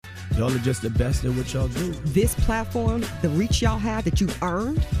Y'all are just the best at what y'all do. This platform, the reach y'all have that you've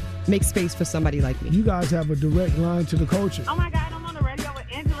earned, makes space for somebody like me. You guys have a direct line to the culture. Oh my God, I'm on the radio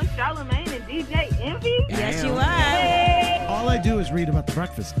with Angela, Charlamagne, and DJ Envy. Yes, you are. All I do is read about the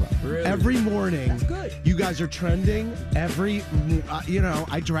Breakfast Club. Really? Every morning. That's good. You guys are trending. I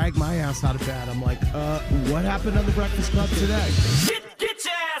drag my ass out of bed. I'm like, what happened on the Breakfast Club today? Get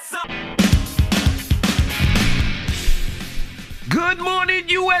your ass up. Good morning,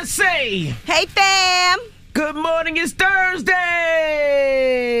 USA. Hey, fam. Good morning, it's Thursday.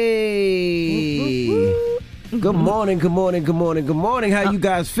 Good morning, good morning, good morning, good morning. How you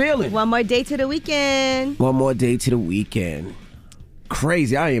guys feeling? One more day to the weekend. One more day to the weekend.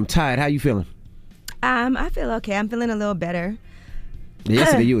 Crazy, I am tired. How you feeling? I feel okay. I'm feeling a little better.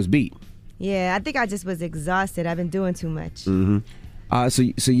 Yesterday you was beat. Yeah, I think I just was exhausted. I've been doing too much. Mm-hmm. So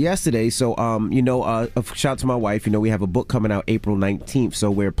yesterday, shout out to my wife. We have a book coming out April 19th. So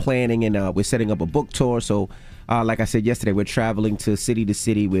we're planning and we're setting up a book tour. So like I said yesterday, we're traveling to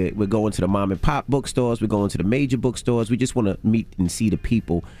city. We're going to the mom and pop bookstores. We're going to the major bookstores. We just want to meet and see the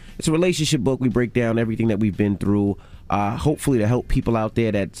people. It's a relationship book. We break down everything that we've been through, hopefully to help people out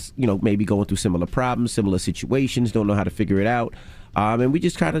there that's, maybe going through similar problems, similar situations, don't know how to figure it out. And we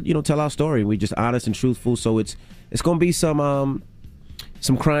just kind of, tell our story. We're just honest and truthful. So it's going to be some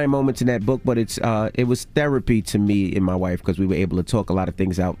crying moments in that book, but it was therapy to me and my wife because we were able to talk a lot of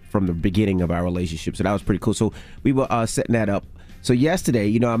things out from the beginning of our relationship. So that was pretty cool. So we were setting that up. So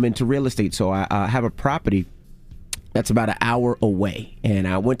yesterday, I'm into real estate, so I have a property that's about an hour away, and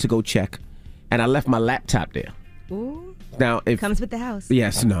I went to go check, and I left my laptop there. Ooh. Now, it comes with the house.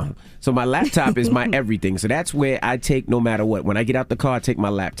 Yes, no. So my laptop is my everything. So that's where I take no matter what. When I get out the car, I take my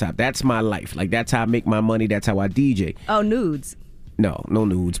laptop. That's my life. Like, that's how I make my money. That's how I DJ. Oh, nudes. No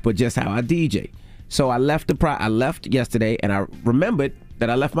nudes, but just how I DJ. So I left yesterday, and I remembered that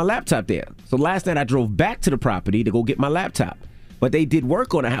I left my laptop there. So last night I drove back to the property to go get my laptop. But they did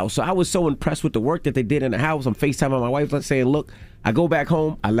work on the house, so I was so impressed with the work that they did in the house. I'm FaceTiming my wife, saying, look, I go back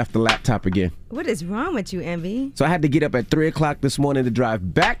home, I left the laptop again. What is wrong with you, Envy? So I had to get up at 3 o'clock this morning to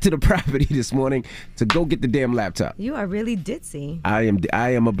drive back to the property this morning to go get the damn laptop. You are really ditzy. I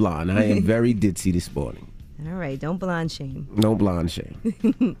am a blonde. I am very ditzy this morning. All right, don't blonde shame. No blonde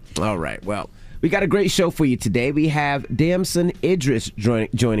shame. All right, well, we got a great show for you today. We have Damson Idris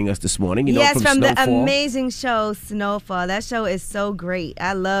joining us this morning. Yes, from the Snowfall. amazing show Snowfall. That show is so great.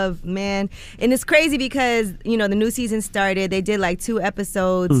 I love, man. And it's crazy because, the new season started. They did like 2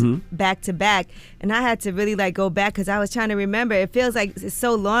 episodes back to back. And I had to really go back because I was trying to remember. It feels like it's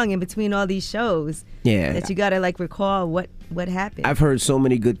so long in between all these shows. Yeah. That you got to recall what happened. I've heard so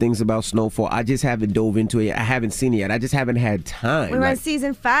many good things about Snowfall. I just haven't dove into it. I haven't seen it yet. I just haven't had time. We're on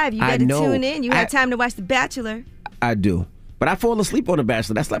season 5. You got to tune in. You have time to watch The Bachelor. I do. But I fall asleep on The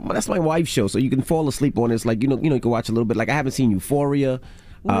Bachelor. That's my wife's show. So you can fall asleep on it. It's like, you can watch a little bit. Like, I haven't seen Euphoria.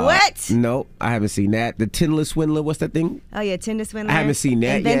 What? No, I haven't seen that. The Tinder Swindler, what's that thing? Oh, yeah, Tinder Swindler. I haven't seen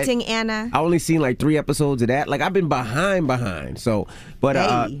that Inventing yet. Anna. I only seen 3 episodes of that. Like, I've been behind. So, but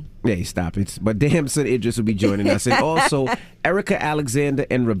hey, stop it. But Damson Idris will be joining us, and also Erica Alexander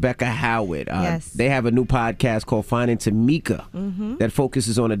and Rebecca Howard. Yes. They have a new podcast called Finding Tamika that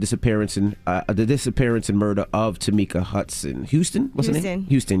focuses on the disappearance and murder of Tamika Hudson. Houston, what's her name?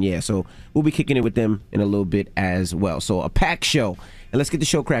 Houston, yeah. So we'll be kicking it with them in a little bit as well. So a packed show. And let's get the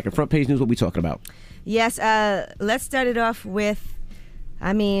show cracking. Front page news, what we talking about? Yes, let's start it off with,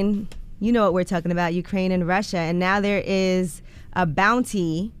 you know what we're talking about, Ukraine and Russia. And now there is a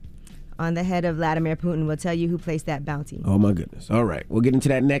bounty on the head of Vladimir Putin. We'll tell you who placed that bounty. Oh, my goodness. All right. We'll get into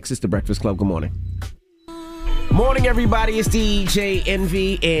that next. It's The Breakfast Club. Good morning. Morning, everybody. It's DJ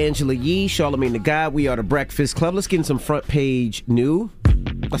Envy, Angela Yee, Charlamagne the God. We are The Breakfast Club. Let's get in some front page news.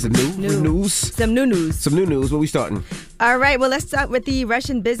 What's it, news? Some new news. Some new news. Where we starting? All right. Well, let's start with the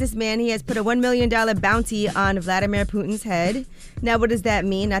Russian businessman. He has put a $1 million bounty on Vladimir Putin's head. Now, what does that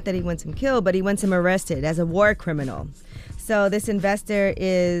mean? Not that he wants him killed, but he wants him arrested as a war criminal. So this investor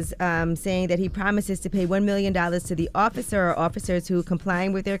is saying that he promises to pay $1 million to the officer or officers who,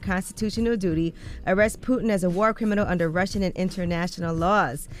 complying with their constitutional duty, arrest Putin as a war criminal under Russian and international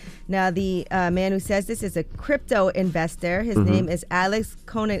laws. Now, the man who says this is a crypto investor. His name is Alex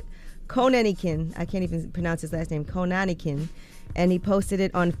Konanikin. I can't even pronounce his last name, Konanikin. And he posted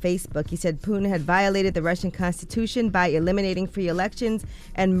it on Facebook. He said Putin had violated the Russian constitution by eliminating free elections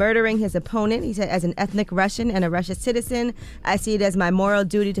and murdering his opponent. He said, as an ethnic Russian and a Russian citizen, I see it as my moral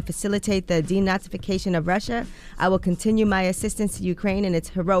duty to facilitate the denazification of Russia. I will continue my assistance to Ukraine in its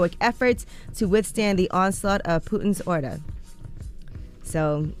heroic efforts to withstand the onslaught of Putin's order.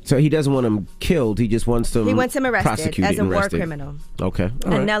 So he doesn't want him killed. He just wants him. He wants him arrested prosecuted as a and war arrested. criminal. Okay. All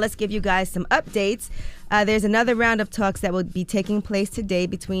And right. now let's give you guys some updates. There's another round of talks that will be taking place today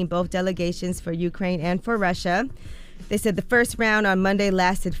between both delegations for Ukraine and for Russia. They said the first round on Monday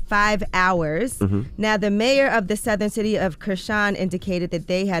lasted 5 hours. Mm-hmm. Now, the mayor of the southern city of Kherson indicated that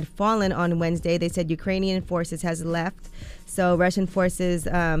they had fallen on Wednesday. They said Ukrainian forces has left, so Russian forces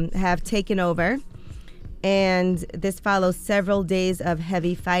have taken over. And this follows several days of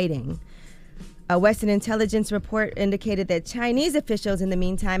heavy fighting. A Western intelligence report indicated that Chinese officials in the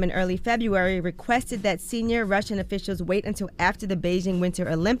meantime in early February requested that senior Russian officials wait until after the Beijing Winter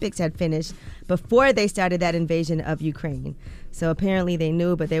Olympics had finished before they started that invasion of Ukraine. So apparently they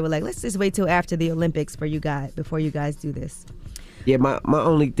knew, but they were like, let's just wait till after the Olympics before you guys do this. Yeah, my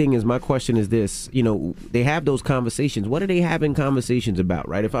only thing is, my question is this. You know, they have those conversations. What are they having conversations about,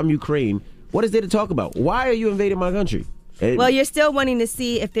 right? If I'm Ukraine, what is there to talk about? Why are you invading my country? Well, you're still wanting to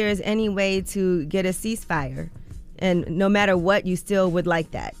see if there is any way to get a ceasefire. And no matter what, you still would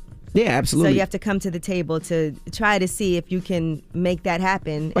like that. Yeah, absolutely. So you have to come to the table to try to see if you can make that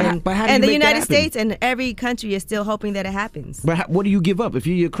happen. But how do you and the make that United happen? States and every country is still hoping that it happens. But what do you give up? If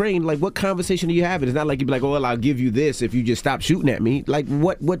you're Ukraine, like, what conversation are you having? It's not like you'd be like, oh, well, I'll give you this if you just stop shooting at me. Like,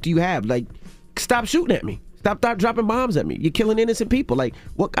 what do you have? Like, stop shooting at me. Stop dropping bombs at me. You're killing innocent people. Like,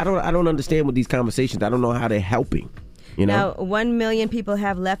 what? I don't understand with these conversations. I don't know how they're helping. You know? Now, 1 million people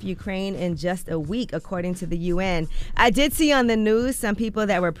have left Ukraine in just a week, according to the UN. I did see on the news some people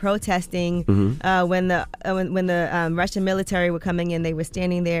that were protesting when the Russian military were coming in. They were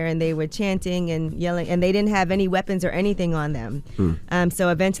standing there and they were chanting and yelling, and they didn't have any weapons or anything on them. So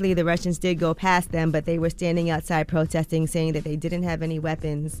eventually the Russians did go past them, but they were standing outside protesting, saying that they didn't have any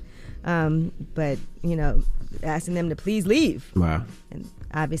weapons, but, you know, asking them to please leave. Wow. And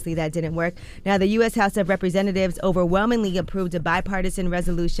obviously that didn't work. Now, the U.S. House of Representatives overwhelmingly approved a bipartisan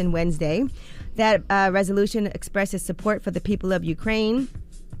resolution Wednesday. That resolution expresses support for the people of Ukraine.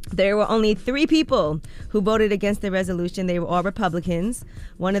 There were only 3 people who voted against the resolution. They were all Republicans.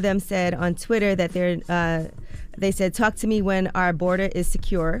 One of them said on Twitter that they said, "Talk to me when our border is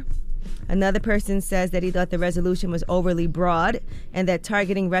secure." Another person says that he thought the resolution was overly broad and that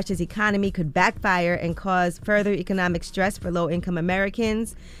targeting Russia's economy could backfire and cause further economic stress for low-income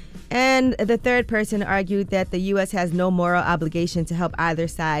Americans. And the third person argued that the U.S. has no moral obligation to help either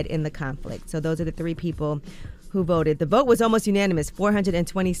side in the conflict. So those are the 3 people who voted. The vote was almost unanimous,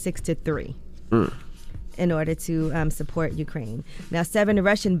 426-3. In order to support Ukraine. Now, 7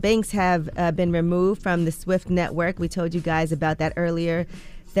 Russian banks have been removed from the SWIFT network. We told you guys about that earlier.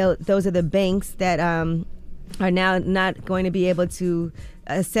 Those are the banks that are now not going to be able to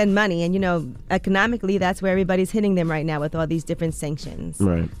send money. And, you know, economically, that's where everybody's hitting them right now with all these different sanctions.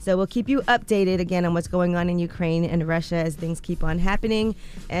 Right. So we'll keep you updated again on what's going on in Ukraine and Russia as things keep on happening.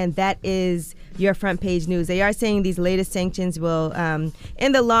 And that is your front page news. They are saying these latest sanctions will,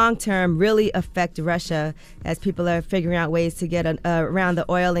 in the long term, really affect Russia as people are figuring out ways to get around the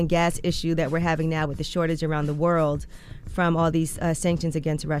oil and gas issue that we're having now with the shortage around the world from all these sanctions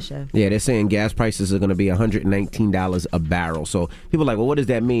against Russia. Yeah, they're saying gas prices are going to be $119 a barrel. So people are like, well, what does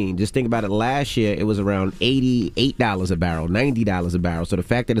that mean? Just think about it. Last year, it was around $88 a barrel, $90 a barrel. So the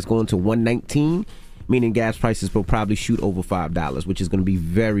fact that it's going to $119, meaning gas prices will probably shoot over $5, which is going to be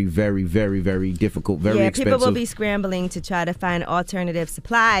very, very, very, very difficult, very expensive. People will be scrambling to try to find alternative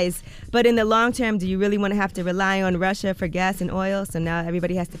supplies. But in the long term, do you really want to have to rely on Russia for gas and oil? So now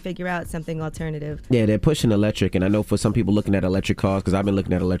everybody has to figure out something alternative. Yeah, they're pushing electric. And I know for some people looking at electric cars, because I've been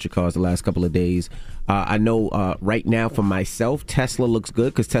looking at electric cars the last couple of days, I know right now for myself, Tesla looks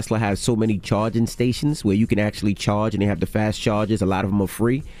good because Tesla has so many charging stations where you can actually charge, and they have the fast chargers. A lot of them are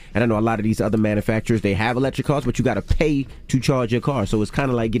free. And I know a lot of these other manufacturers, they have electric cars, but you got to pay to charge your car. So it's kind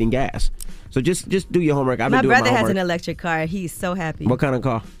of like getting gas. So just do your homework. My brother has an electric car. He's so happy. What kind of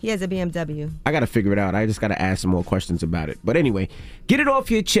car? He has a BMW. I got to figure it out. I just got to ask some more questions about it. But anyway, get it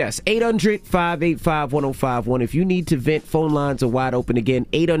off your chest. 800-585-1051. If you need to vent, phone lines are wide open again.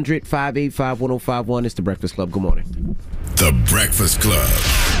 800-585-1051. It's The Breakfast Club. Good morning. The Breakfast Club.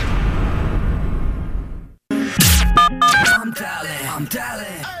 I'm dialing.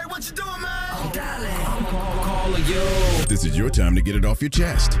 Hey, what you doing, man? I'm dialing. I'm calling you. This is your time to get it off your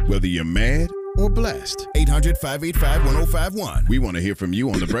chest, whether you're mad or blessed. 800-585-1051. We want to hear from you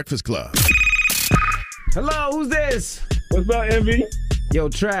on The Breakfast Club. Hello, who's this? What's up, Envy? Yo,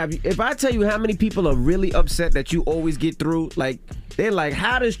 Trav, if I tell you how many people are really upset that you always get through, like, they're like,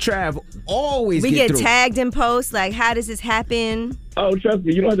 how does Trav always We get through. tagged in posts. Like, how does this happen? Oh, trust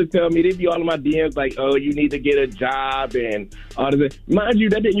me, you don't have to tell me. They be all in my DMs like, oh, you need to get a job and all this. Mind you,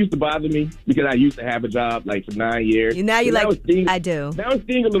 that didn't used to bother me because I used to have a job like for 9 years. Now you're So like, I do. Now I'm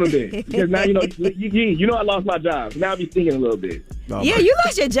stinging a little bit because now you know I lost my job. Now I'm stinging a little bit. Oh, Yeah, you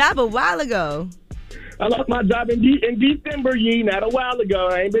lost your job a while ago. I lost my job in December, not a while ago.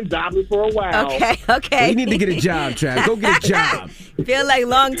 I ain't been jobless for a while. Okay. Well, you need to get a job, Trav. Go get a job. Feel like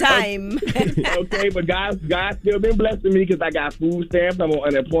long time. Okay, but God's still been blessing me because I got food stamps. I'm on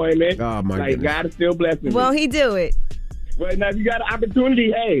unemployment. Oh, my goodness. God is still blessing me. Won't he do it? But now if you got an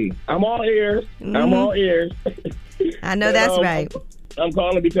opportunity, hey, I'm all ears. I'm all ears. I know that's right. I'm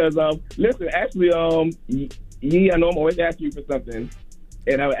calling because, listen, actually, I know I'm always asking you for something.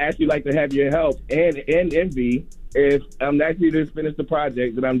 And I would actually like to have your help and envy if I'm actually just finished the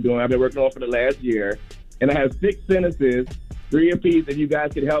project that I'm doing. I've been working on for the last year. And I have 6 sentences, 3 apiece, that you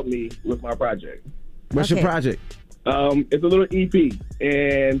guys could help me with my project. What's your project? It's a little EP.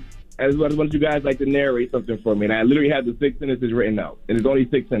 And I just want you guys like to narrate something for me. And I literally have the 6 sentences written out. And it's only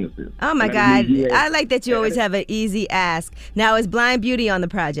 6 sentences. Oh, my God. I like that you always have an easy ask. Now, is Blind Beauty on the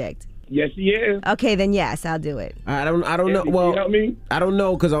project? Yes, she is. Okay, then yes, I'll do it. I don't know. Can Well, you help me? I don't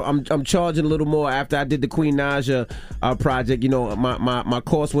know because I'm charging a little more after I did the Queen Naja project. You know, my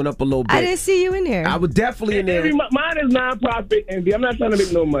cost went up a little bit. I didn't see you in there. I was definitely in there. Mine is non-profit, and I'm not trying to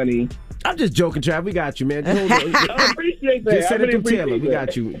make no money. I'm just joking, Trav. We got you, man. I appreciate that. Just send I it really to Taylor. appreciate We that.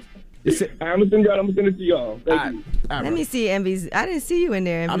 got you. I'm gonna send it to y'all. Thank you. Let me see Envy's. I didn't see you in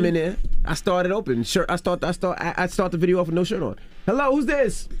there, Envy. I'm in there. I started open. Shirt. I start the video off with no shirt on. Hello, who's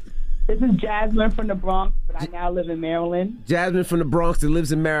this? This is Jasmine from the Bronx, but I now live in Maryland. Jasmine from the Bronx that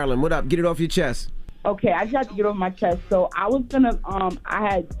lives in Maryland. What up? Get it off your chest. Okay, I just have to get off my chest. So I was gonna, I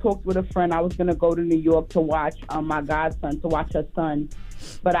had talked with a friend. I was gonna go to New York to watch my godson, to watch her son,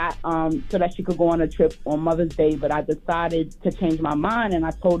 but so that she could go on a trip on Mother's Day. But I decided to change my mind, and I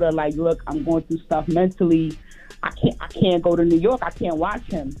told her like, look, I'm going through stuff mentally. I can't go to New York. I can't watch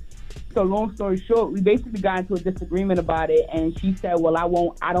him. So long story short, we basically got into a disagreement about it, and she said, well, I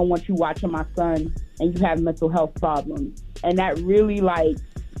don't want you watching my son and you have mental health problems. And that really, like,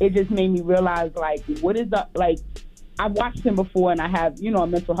 it just made me realize, like, what is up? Like, I've watched him before and I have, a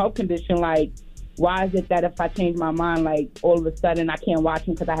mental health condition. Like, why is it that if I change my mind, like, all of a sudden I can't watch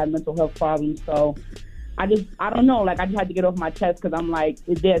him because I have mental health problems? So I don't know. Like, I just had to get off my chest because I'm like,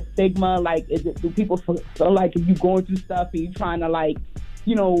 is there a stigma? Like, do people feel like if you're going through stuff and you're trying to, like,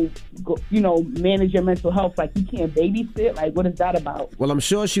 manage your mental health, like you can't babysit? Like, what is that about? Well, I'm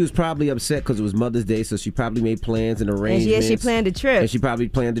sure she was probably upset because it was Mother's Day, so she probably made plans and arrangements. And she planned a trip. And she probably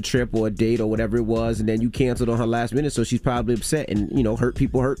planned a trip or a date or whatever it was, and then you canceled on her last minute, so she's probably upset. And, hurt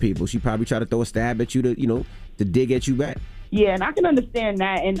people. She probably tried to throw a stab at you to dig at you back. Yeah, and I can understand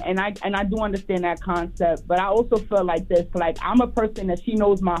that, and I do understand that concept, but I also feel like this, like, I'm a person that she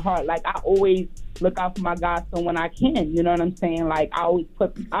knows my heart. Like, I always look out for my godson when I can, you know what I'm saying? Like,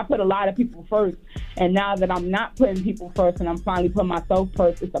 I put a lot of people first, and now that I'm not putting people first and I'm finally putting myself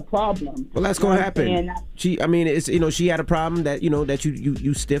first, it's a problem. Well, that's going to happen. She had a problem that, that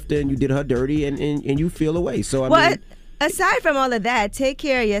you stiffed her and you did her dirty and you feel away. So, aside from all of that, take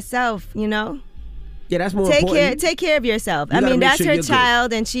care of yourself, Yeah, that's more important. Take care of yourself. That's her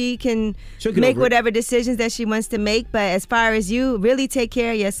child, and she can make whatever decisions that she wants to make. But as far as you, really take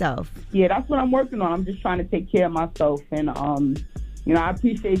care of yourself. Yeah, that's what I'm working on. I'm just trying to take care of myself. And, I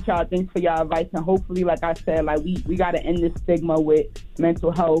appreciate y'all. Thanks for y'all advice. And hopefully, like I said, like we got to end this stigma with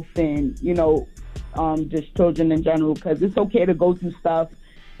mental health and, just children in general. Because it's okay to go through stuff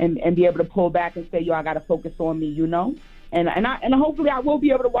and be able to pull back and say, I got to focus on me, And hopefully I will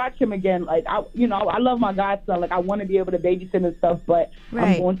be able to watch him again. Like, I love my godson. Like, I want to be able to babysit and stuff, but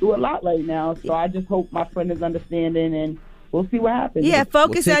I'm going through a lot right now. So I just hope my friend is understanding, and we'll see what happens. Yeah,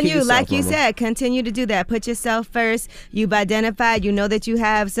 focus on you. Like you said, continue to do that. Put yourself first. You've identified. You know that you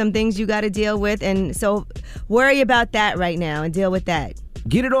have some things you got to deal with, and so worry about that right now and deal with that.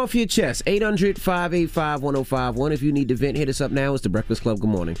 Get it off your chest. 800-585-1051. If you need to vent, hit us up now. It's The Breakfast Club.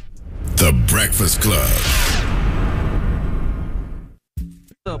 Good morning. The Breakfast Club.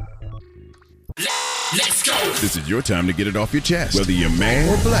 Let's go. This is your time to get it off your chest, whether you're mad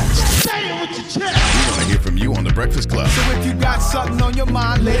or blessed. Say it with your chest. We want to hear from you on The Breakfast Club. So if you got something on your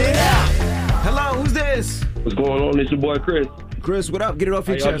mind, let it out. Hello, who's this? What's going on? It's your boy Chris. Chris, what up? Get it off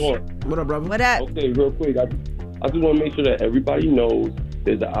your chest. Doing? What up, brother? What up? Okay, real quick. I just want to make sure that everybody knows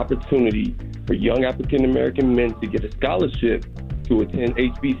there's an opportunity for young African American men to get a scholarship to attend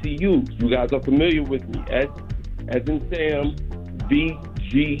HBCUs. You guys are familiar with me. S as in Sam,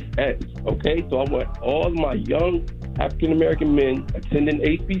 VGS. Okay, so I want all my young African American men attending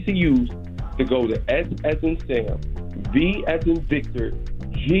HBCUs to go to S as in Sam, V as in Victor,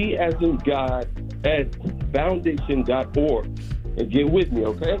 G as in God, at foundation.org. And get with me,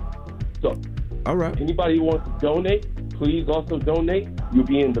 okay? So, all right. Anybody who wants to donate, please also donate. You'll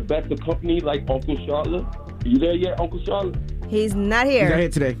be in the best of company like Uncle Charlotte. Are you there yet, Uncle Charlotte? He's not here. He's not here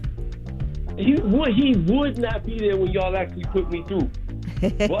today. He would not be there when y'all actually put me through.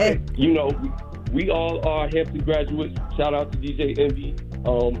 But, you know, we all are Hampton graduates. Shout out to DJ Envy.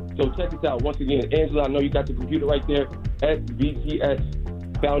 So check this out. Once again, Angela, I know you got the computer right there.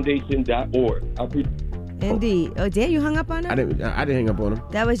 svgsfoundation.org. Indeed. Oh, damn, you hung up on him? I didn't hang up on him.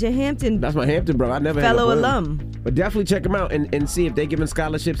 That was your Hampton. That's my Hampton, bro. I never hang up fellow on him. alum. But definitely check him out and see if they're giving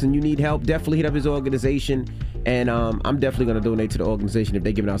scholarships and you need help. Definitely hit up his organization. And I'm definitely going to donate to the organization if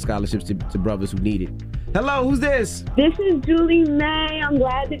they're giving out scholarships to brothers who need it. Hello, who's this? This is Julie May. I'm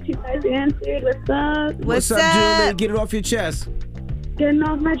glad that you guys answered. What's up? What's up, Julie? Get it off your chest. Getting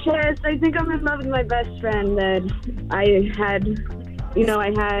off my chest. I think I'm in love with my best friend that I had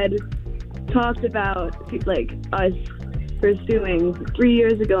talked about, like, us pursuing 3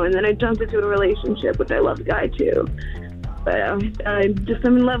 years ago, and then I jumped into a relationship, which I love the guy too. But I'm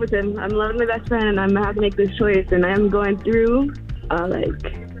in love with him. I'm loving my best friend, and I'm going to have to make this choice, and I'm going through, I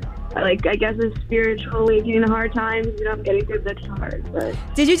guess a spiritual awakening, hard times. You know, I'm getting through this hard. But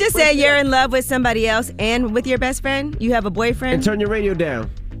did you just say you're in love with somebody else and with your best friend? You have a boyfriend? And turn your radio down.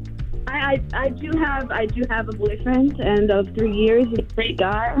 I do have a boyfriend, and of 3 years, he's a great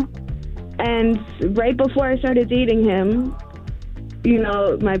guy. And right before I started dating him, you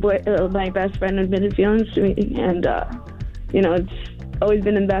know, my best friend admitted feelings to me, and you know, it's always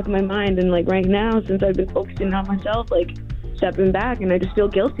been in the back of my mind. And like right now, since I've been focusing on myself, like stepping back, and I just feel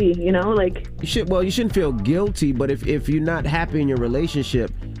guilty, you know, like you shouldn't feel guilty, but if you're not happy in your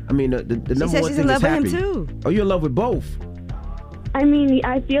relationship, I mean, the number one thing is happy. She's in love with him too. Oh, you're in love with both. I mean,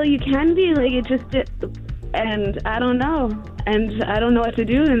 I feel you can be, like, it just, and I don't know. And I don't know what to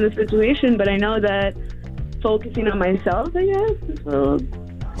do in this situation, but I know that focusing on myself, I guess. So.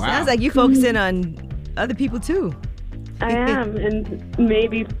 Wow. Sounds like you focusing on other people too. I am, and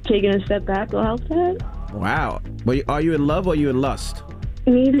maybe taking a step back will help that. Wow. But are you in love or are you in lust?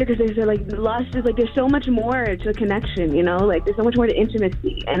 Neither, because they said, like, lust is, like, there's so much more to a connection, you know? Like, there's so much more to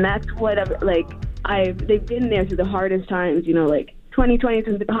intimacy, and that's what, they've been there through the hardest times, you know, like, 2020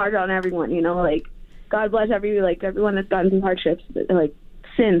 has been hard on everyone, you know, like, God bless everyone that's gotten through hardships, like,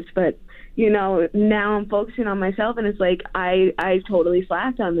 since, but, you know, now I'm focusing on myself, and it's like, I totally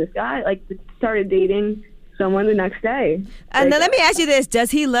slacked on this guy, like, started dating someone the next day. And now let me ask you this,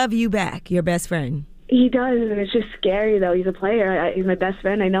 does he love you back, your best friend? He does, and it's just scary, though. He's a player. He's my best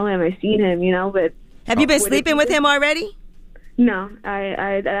friend. I know him. I've seen him, you know, but... Have you been sleeping with him already? No,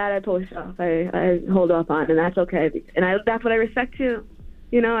 I post off. I hold off on, and that's okay. And that's what I respect too.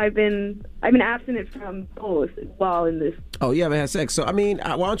 You know, I've been abstinent from both while in this. Oh, you haven't had sex. So I mean,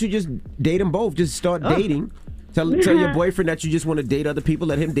 why don't you just date them both? Just start dating. Tell your boyfriend that you just want to date other people.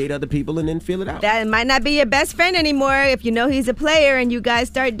 Let him date other people, and then feel it out. That might not be your best friend anymore if you know he's a player and you guys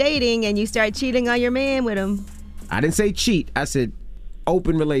start dating and you start cheating on your man with him. I didn't say cheat. I said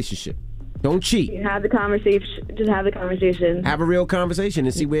open relationship. Don't cheat. Have the conversation. Just have the conversation. Have a real conversation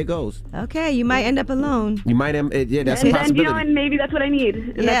and see where it goes. Okay, you might end up alone. You might that's a possibility. And, you know, and maybe that's what I need.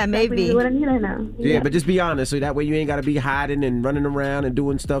 And yeah, maybe. What I need right now. Yeah, but just be honest, so that way you ain't got to be hiding and running around and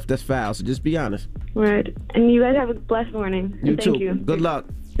doing stuff that's foul. So just be honest. Right. And you guys have a blessed morning. You too. Thank you. Good luck.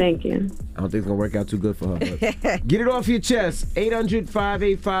 Thank you. I don't think it's going to work out too good for her. But get it off your chest.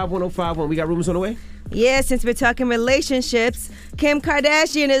 800-585-1051. We got rumors on the way? Yeah, since we're talking relationships, Kim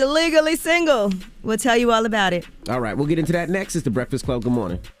Kardashian is legally single. We'll tell you all about it. All right, we'll get into that next. It's The Breakfast Club. Good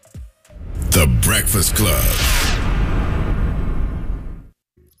morning. The Breakfast Club.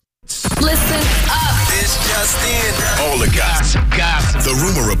 Listen up. This just in. All the gossip. The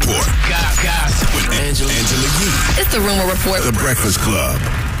Rumor Report. Gossip. With Angela Yee. It's The Rumor Report. The Breakfast Club.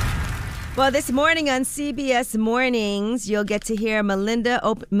 Well, this morning on CBS Mornings, you'll get to hear Melinda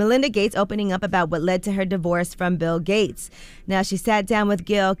Gates opening up about what led to her divorce from Bill Gates. Now, she sat down with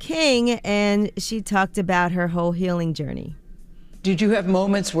Gayle King, and she talked about her whole healing journey. Did you have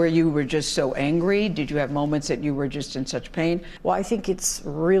moments where you were just so angry? Did you have moments that you were just in such pain? Well, I think it's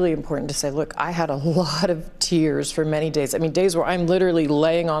really important to say, look, I had a lot of tears for many days. I mean, days where I'm literally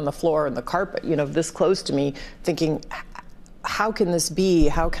laying on the floor and the carpet, you know, this close to me, thinking, how can this be?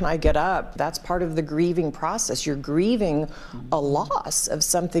 How can I get up? That's part of the grieving process. You're grieving a loss of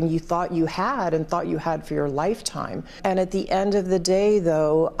something you thought you had and thought you had for your lifetime. And at the end of the day,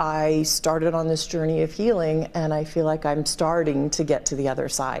 though, I started on this journey of healing, and I feel like I'm starting to get to the other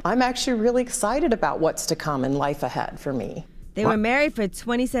side. I'm actually really excited about what's to come in life ahead for me. They were married for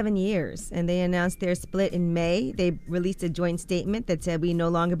 27 years, and they announced their split in May. They released a joint statement that said, "We no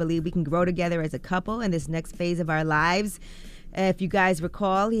longer believe we can grow together as a couple in this next phase of our lives." If you guys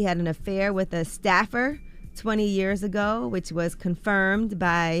recall, he had an affair with a staffer 20 years ago, which was confirmed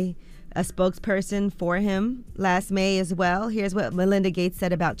by a spokesperson for him last May as well. Here's what Melinda Gates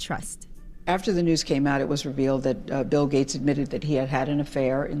said about trust. After the news came out, it was revealed that Bill Gates admitted that he had had an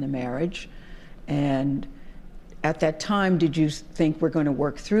affair in the marriage. And at that time, did you think we're going to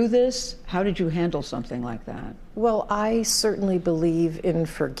work through this? How did you handle something like that? Well, I certainly believe in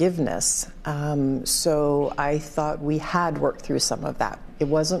forgiveness. So I thought we had worked through some of that. It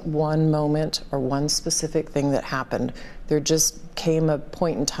wasn't one moment or one specific thing that happened. There just came a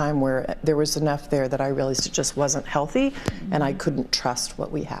point in time where there was enough there that I realized it just wasn't healthy, and I couldn't trust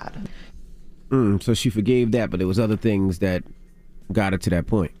what we had. So she forgave that, but there was other things that got her to that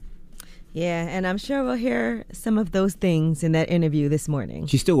point. Yeah, and I'm sure we'll hear some of those things in that interview this morning.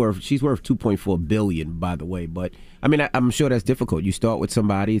 She's worth $2.4 billion, by the way. But I mean, I'm sure that's difficult. You start with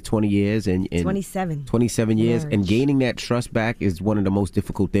somebody 20 years and 27 years, and gaining that trust back is one of the most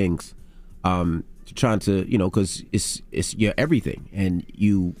difficult things. Trying to, because it's your everything, and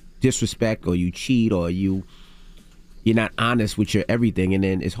you disrespect or you cheat or you're not honest with your everything, and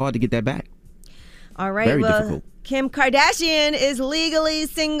then it's hard to get that back. All right, Very difficult. Kim Kardashian is legally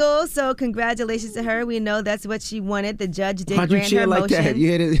single, so congratulations to her. We know that's what she wanted. The judge did How'd you grant cheer her like motion. that?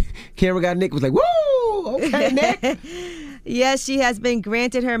 You had a camera guy Nick was like, "Woo! Okay, Nick." Yes, she has been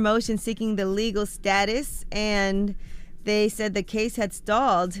granted her motion seeking the legal status, and they said the case had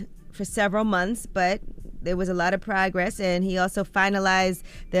stalled for several months, but there was a lot of progress, and he also finalized,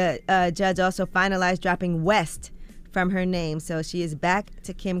 the judge also finalized dropping West from her name. So she is back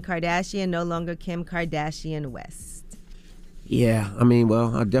to Kim Kardashian, no longer Kim Kardashian West. Yeah, I mean,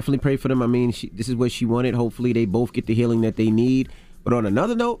 well, I definitely pray for them. I mean, this is what she wanted. Hopefully they both get the healing that they need. But on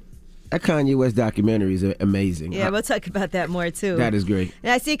another note, that Kanye West documentary is amazing. Yeah, we'll talk about that more, too. That is great.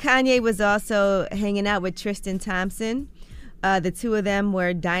 And I see Kanye was also hanging out with Tristan Thompson. The two of them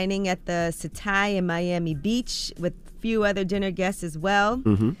were dining at the Setai in Miami Beach with a few other dinner guests as well.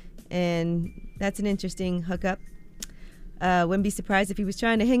 Mm-hmm. And that's an interesting hookup. Wouldn't be surprised if he was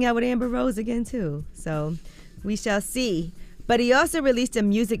trying to hang out with Amber Rose again, too. So we shall see. But he also released a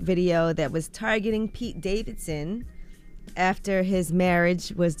music video that was targeting Pete Davidson after his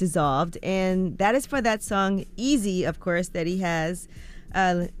marriage was dissolved. And that is for that song, Easy, of course, that he has.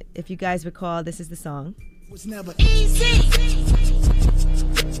 If you guys recall, this is the song. Was never easy.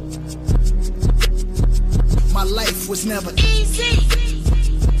 My life was never easy.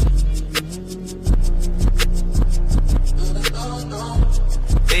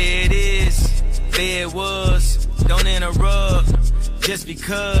 There it is, there it was. Don't interrupt, just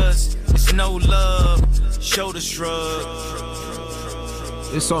because it's no love. Shoulder shrug.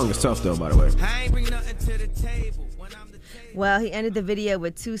 This song is tough, though, by the way. I ain't bring nothing to the table. Well, he ended the video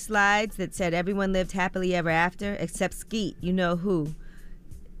with 2 slides that said everyone lived happily ever after except Skeet, you know who.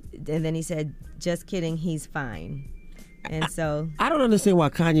 And then he said, just kidding, he's fine. And so I don't understand why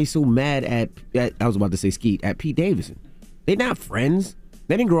Kanye's so mad at I was about to say Skeet, at Pete Davidson. They're not friends.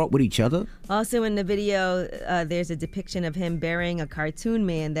 They didn't grow up with each other. Also in the video, there's a depiction of him burying a cartoon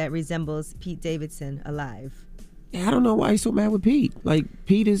man that resembles Pete Davidson alive. I don't know why he's so mad with Pete. Like,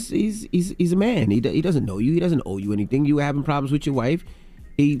 Pete he's a man. He doesn't know you. He doesn't owe you anything. You were having problems with your wife.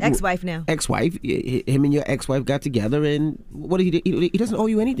 Ex-wife now. Ex-wife. Him and your ex-wife got together, and what did he do? He doesn't owe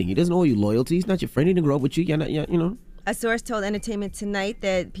you anything. He doesn't owe you loyalty. He's not your friend. He didn't grow up with you. You're not, you know. A source told Entertainment Tonight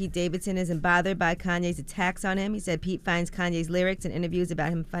that Pete Davidson isn't bothered by Kanye's attacks on him. He said Pete finds Kanye's lyrics and interviews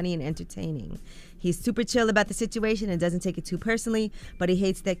about him funny and entertaining. He's super chill about the situation and doesn't take it too personally, but he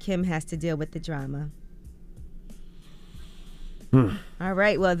hates that Kim has to deal with the drama. All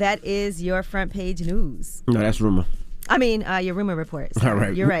right, well, that is your front page news. No, that's rumor. I mean, your rumor report. All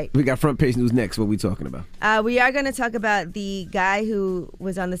right. You're right. We got front page news next. What are we talking about? We are going to talk about the guy who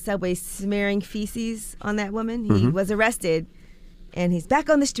was on the subway smearing feces on that woman. He was arrested, and he's back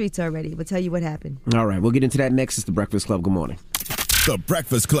on the streets already. We'll tell you what happened. All right, we'll get into that next. It's The Breakfast Club. Good morning. The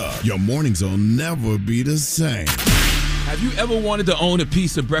Breakfast Club. Your mornings will never be the same. Have you ever wanted to own a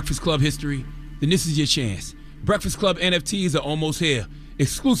piece of Breakfast Club history? Then this is your chance. Breakfast Club NFTs are almost here,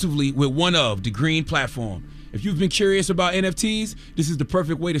 exclusively with One Of, the green platform. If you've been curious about NFTs, this is the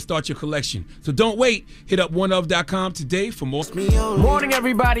perfect way to start your collection. So don't wait. Hit up oneof.com today for more. Morning,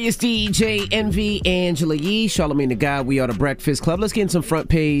 everybody. It's DJ Envy, Angela Yee, Charlamagne the Guy. We are the Breakfast Club. Let's get in some front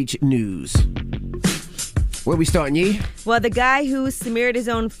page news. Where we starting, Yee? Well, the guy who smeared his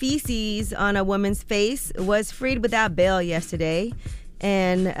own feces on a woman's face was freed without bail yesterday.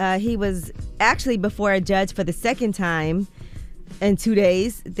 And he was actually before a judge for the second time in 2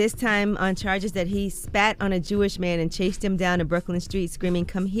 days, this time on charges that he spat on a Jewish man and chased him down a Brooklyn street screaming,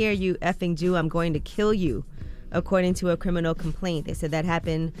 "Come here, you effing Jew, I'm going to kill you," according to a criminal complaint. They said that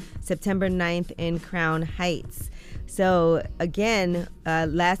happened September 9th in Crown Heights. So again,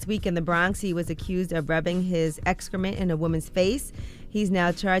 last week in the Bronx, he was accused of rubbing his excrement in a woman's face. He's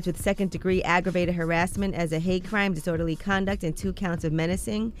now charged with second-degree aggravated harassment as a hate crime, disorderly conduct, and 2 counts of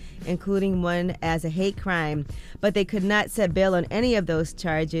menacing, including one as a hate crime. But they could not set bail on any of those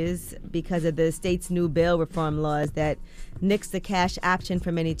charges because of the state's new bail reform laws that nix the cash option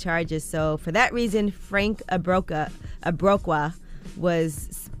from any charges. So for that reason, Frank Abrokwa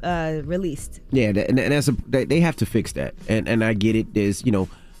was released. Yeah, and they have to fix that. And I get it. There's,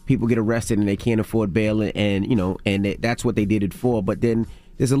 people get arrested and they can't afford bail, and that's what they did it for. But then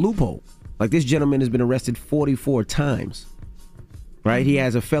there's a loophole. Like, this gentleman has been arrested 44 times, right? He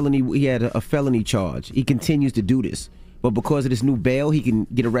has a felony. He had a felony charge. He continues to do this, but because of this new bail, he can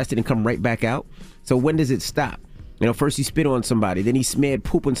get arrested and come right back out. So when does it stop? First he spit on somebody, then he smeared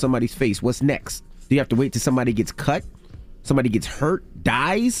poop on somebody's face. What's next? Do you have to wait till somebody gets cut, somebody gets hurt,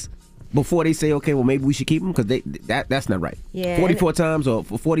 dies, before they say, okay, well, maybe we should keep him? Because that's not right. Yeah, 44 times or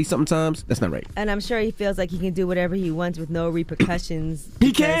 40-something times, that's not right. And I'm sure he feels like he can do whatever he wants with no repercussions.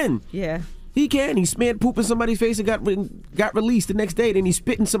 He can. Yeah. He can. He smeared poop in somebody's face and got released the next day. Then he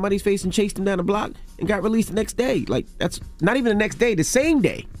spit in somebody's face and chased him down the block and got released the next day. Like, that's not even the next day, the same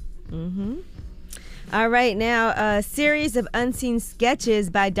day. Mm-hmm. All right, now a series of unseen sketches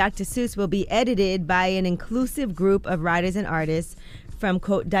by Dr. Seuss will be edited by an inclusive group of writers and artists from,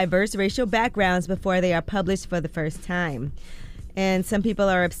 quote, diverse racial backgrounds before they are published for the first time. And some people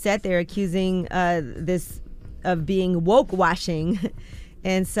are upset. They're accusing this of being woke washing.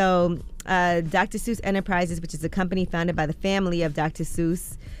 And so Dr. Seuss Enterprises, which is a company founded by the family of Dr.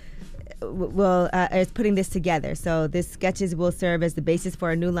 Seuss, is putting this together. So these sketches will serve as the basis for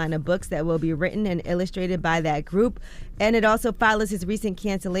a new line of books that will be written and illustrated by that group. And it also follows his recent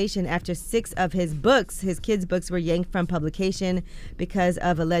cancellation after 6 of his books, his kids' books, were yanked from publication because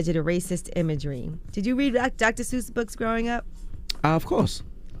of alleged racist imagery. Did you read Dr. Seuss books growing up? Of course.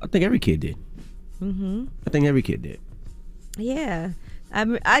 I think every kid did. Mm-hmm. I think every kid did. Yeah.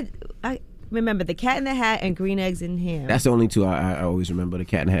 I remember The Cat in the Hat and Green Eggs and Ham. That's the only 2 I always remember, The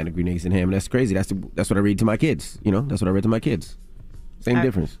Cat in the Hat and Green Eggs and Ham. And that's crazy. That's what I read to my kids. That's what I read to my kids. Same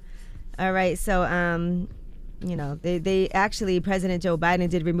difference. All right. So, they actually, President Joe Biden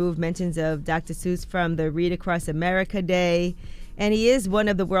did remove mentions of Dr. Seuss from the Read Across America Day. And he is one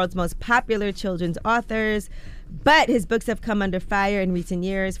of the world's most popular children's authors. But his books have come under fire in recent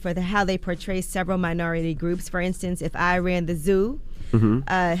years for how they portray several minority groups. For instance, If I Ran the Zoo,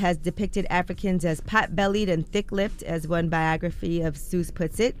 has depicted Africans as pot-bellied and thick-lipped, as one biography of Seuss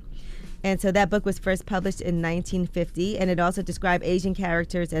puts it. And so that book was first published in 1950, and it also described Asian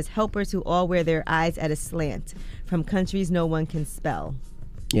characters as helpers who all wear their eyes at a slant, from countries no one can spell.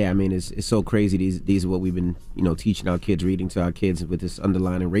 Yeah, I mean, it's so crazy. These are what we've been, teaching our kids, reading to our kids with this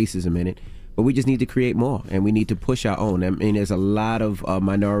underlying racism in it. But we just need to create more, and we need to push our own. I mean, there's a lot of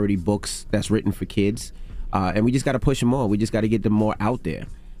minority books that's written for kids. And we just got to push them more. We just got to get them more out there.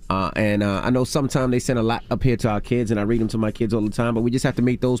 And I know sometimes they send a lot up here to our kids, and I read them to my kids all the time, but we just have to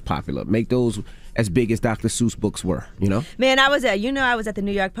make those popular, make those as big as Dr. Seuss books were, Man, I was at the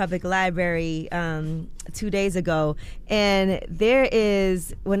New York Public Library 2 days ago, and there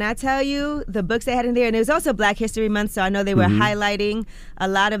is, when I tell you, the books they had in there, and it was also Black History Month, so I know they were highlighting a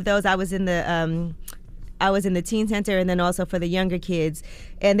lot of those. I was in the teen center, and then also for the younger kids.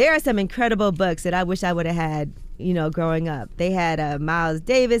 And there are some incredible books that I wish I would have had, growing up. They had a Miles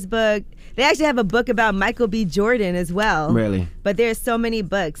Davis book. They actually have a book about Michael B. Jordan as well. Really? But there's so many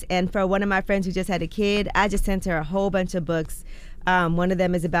books. And for one of my friends who just had a kid, I just sent her a whole bunch of books. One of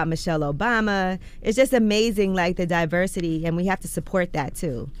them is about Michelle Obama. It's just amazing, like, the diversity, and we have to support that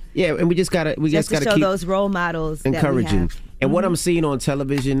too. Yeah, and we just gotta show keep those role models, encouraging. That we have. And what I'm seeing on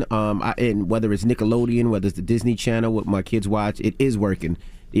television, and whether it's Nickelodeon, whether it's the Disney Channel, what my kids watch, it is working.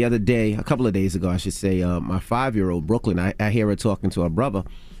 The other day, a couple of days ago, I should say, my 5-year-old Brooklyn, I hear her talking to her brother,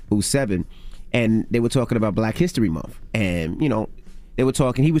 who's 7, and they were talking about Black History Month, and they they were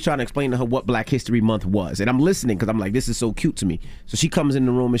talking. He was trying to explain to her what Black History Month was, and I'm listening because I'm like, this is so cute to me. So she comes in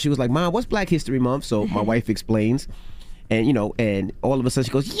the room and she was like, Mom, what's Black History Month? So my wife explains, and and all of a sudden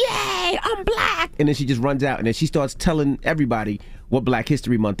she goes, yay, I'm black, and then she just runs out, and then she starts telling everybody what Black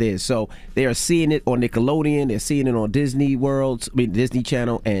History Month is. So they are seeing it on Nickelodeon, they're seeing it on Disney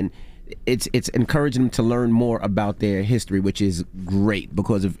Channel, and it's encouraging them to learn more about their history, which is great,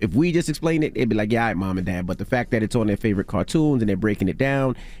 because if we just explain it, it'd be like, yeah, all right, Mom and Dad. But the fact that it's on their favorite cartoons and they're breaking it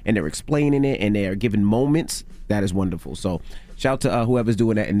down and they're explaining it and they're giving moments, that is wonderful. So shout out to whoever's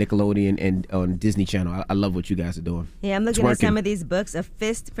doing that in Nickelodeon and on Disney Channel. I love what you guys are doing. Yeah, I'm looking at some of these books. A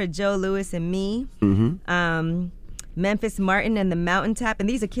Fist for Joe Louis and Me. Memphis Martin and the Mountaintop, and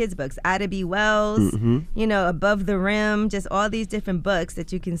these are kids' books. Ida B. Wells, Above the Rim, just all these different books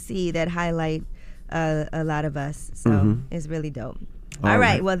that you can see that highlight a lot of us. So it's really dope. All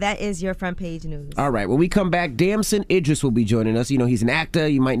right, well, that is your front page news. All right, when we come back, Damson Idris will be joining us. He's an actor.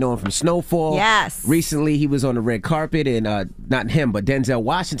 You might know him from Snowfall. Yes. Recently, he was on the red carpet, and not him, but Denzel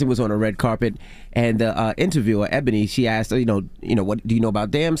Washington was on the red carpet. And the interviewer, Ebony, she asked, what do you know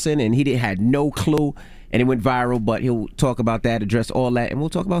about Damson? And he had no clue. And it went viral, but he'll talk about that, address all that, and we'll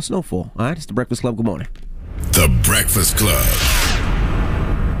talk about Snowfall. All right, it's The Breakfast Club. Good morning. The Breakfast Club.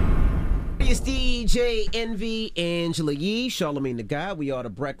 It's DJ Envy, Angela Yee, Charlamagne the God. We are The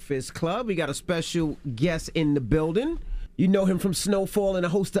Breakfast Club. We got a special guest in the building. You know him from Snowfall and a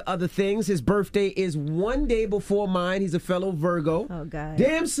host of other things. His birthday is one day before mine. He's a fellow Virgo. Oh, God.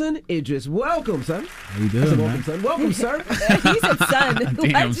 Damson Idris. Welcome, son. How you doing, welcome, son. Welcome, sir. He said son.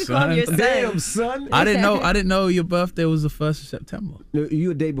 Why'd you call him your son? Damn, son. I didn't know your birthday was the 1st of September. No,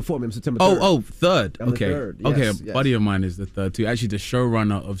 you a day before me. I'm September 3rd. Oh, 3rd. I'm okay. the 3rd. Yes, okay, yes. A buddy of mine is the 3rd, too. Actually, the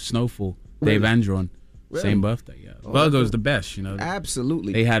showrunner of Snowfall, Dave Andron. Really? Same birthday, yeah. Oh, Virgo's the best,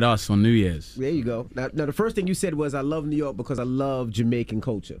 Absolutely. They had us on New Year's. There you go. Now, the first thing you said was, I love New York because I love Jamaican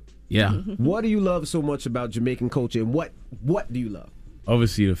culture. Yeah. What do you love so much about Jamaican culture, and what do you love?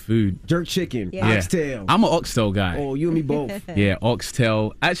 Obviously, the food. Jerk chicken, Yeah. oxtail. I'm an oxtail guy. Oh, you and me both. Yeah,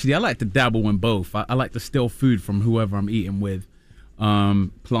 oxtail. Actually, I like to dabble in both. I like to steal food from whoever I'm eating with.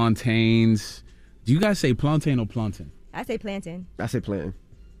 Plantains. Do you guys say plantain or plantain? I say plantain. I say plantain.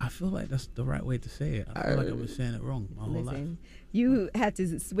 I feel like that's the right way to say it. I feel like I was saying it wrong my whole life. You have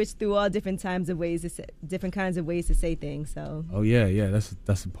to switch through all different kinds of ways to say things. So. Oh yeah.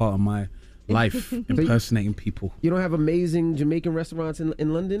 That's a part of my life, impersonating people. You don't have amazing Jamaican restaurants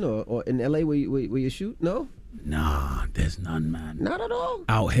in London or in LA where you shoot? No. Nah, there's none, man. Not at all.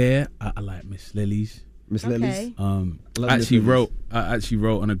 Out here, I like Miss Lily's. Miss Lily's. I actually wrote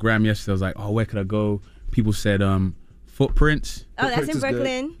on a gram yesterday. I was like, oh, where could I go? People said Footprints. Oh, that's in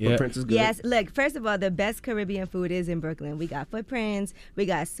Brooklyn. Yeah. Footprints is good. Yes, look, first of all, the best Caribbean food is in Brooklyn. We got Footprints, we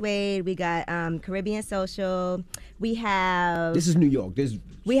got Suede, we got Caribbean Social, we have... This is New York.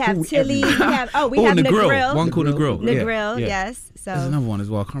 We have Tilly's, we have The Grill. One called The Grill. The Grill, yes. So there's another one as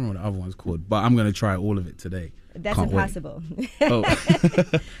well. I can't remember what the other one's called, but I'm going to try all of it today. That's Can't impossible. Oh.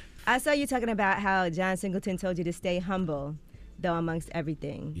 I saw you talking about how John Singleton told you to stay humble, though, amongst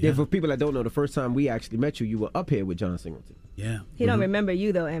everything. Yeah, for people that don't know, the first time we actually met you were up here with John Singleton. Yeah. He don't remember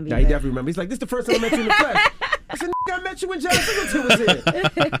you, though, Envy. Yeah, he definitely remember. He's like, this is the first time I met you in the flesh. I said, I met you when John Singleton was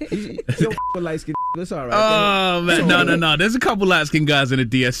here. You're light-skinned. It's all right. Oh, man. No. There's a couple light-skinned guys in the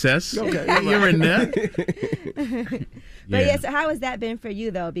DSS. Okay. You're in there. But yeah, so how has that been for you,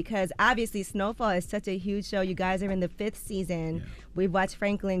 though? Because obviously Snowfall is such a huge show. You guys are in the 5th season. Yeah. We've watched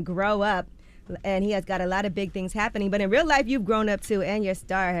Franklin grow up, and he has got a lot of big things happening. But in real life, you've grown up, too, and your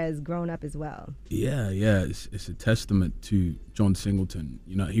star has grown up as well. Yeah. It's a testament to John Singleton.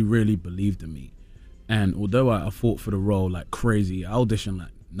 He really believed in me. And although I fought for the role like crazy, I auditioned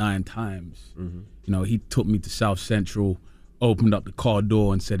like 9 times. Mm-hmm. He took me to South Central, opened up the car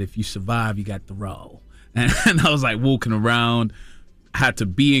door and said, if you survive, you got the role. And I was like walking around, had to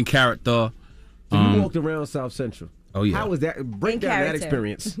be in character. So you walked around South Central. Oh, yeah. How was that? Break down that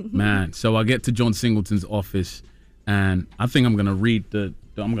experience. Man, so I get to John Singleton's office, and I think I'm going to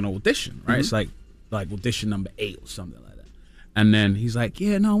I'm going to audition, right? Mm-hmm. It's like audition number 8 or something like that. And then he's like,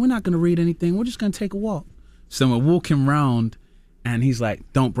 yeah, no, we're not going to read anything. We're just going to take a walk. So we're walking around, and he's like,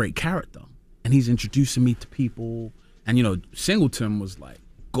 don't break character. And he's introducing me to people. And, Singleton was like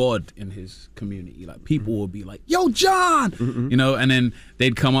God in his community. Like, people would be like, yo, John! Mm-hmm. And then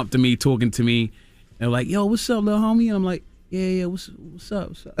they'd come up to me, talking to me. And they're like, yo, what's up, little homie? And I'm like, yeah, what's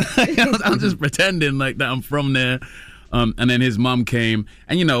up? I'm just pretending like that I'm from there. And then his mom came.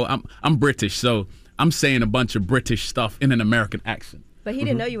 And, I'm British, so I'm saying a bunch of British stuff in an American accent. But he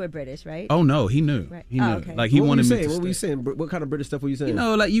didn't know you were British, right? Oh no, he knew. Right. He knew. Okay. Like he wanted me to What were you stay. saying? What kind of British stuff were you saying? You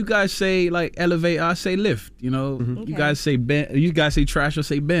know, like you guys say like elevator, I say lift. You know, Okay. you guys say ben. You guys say trash, I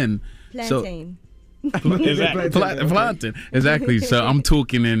say bin. Plantain. Exactly. Plantain. Exactly. So I'm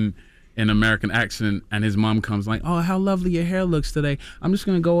talking in American accent, and his mom comes like, "Oh, how lovely your hair looks today. I'm just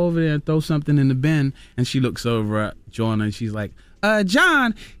gonna go over there and throw something in the bin." And she looks over at John and she's like,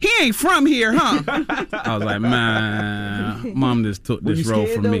 John, he ain't from here, huh?" I was like, man, mom just took this role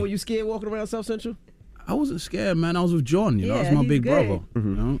from me. Were you scared walking around South Central? I wasn't scared, man. I was with John. You know, that was my he's big good. brother. You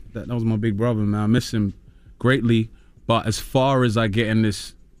know, that was my big brother, man. I miss him greatly. But as far as I get in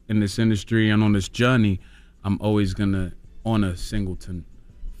this industry and on this journey, I'm always gonna honor Singleton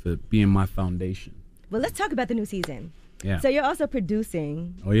for being my foundation. Well, let's talk about the new season. Yeah. So you're also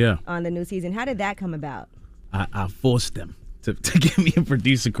producing Oh yeah. on the new season. How did that come about? I forced them to give me a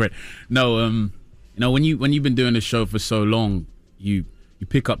producer credit. No, you know, when you've been doing the show for so long, you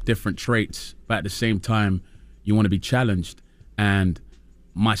pick up different traits, but at the same time, you want to be challenged. And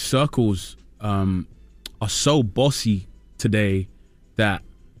my circles are so bossy today that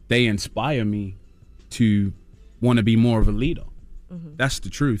they inspire me to want to be more of a leader. That's the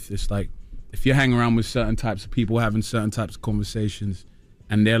truth. It's like if you hang around with certain types of people having certain types of conversations,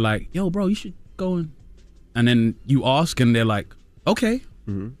 and they're like, "Yo, bro, you should go and then you ask, and they're like, "Okay."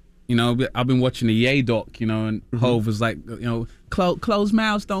 You know, I've been watching the Ye doc, you know, and Hove was like, you know, closed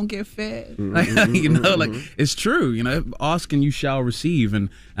mouths don't get fed. Like, you know, like it's true. You know, ask and you shall receive. And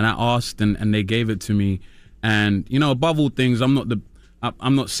I asked, and they gave it to me. And you know, above all things, I'm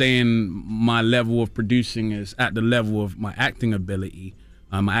not saying my level of producing is at the level of my acting ability.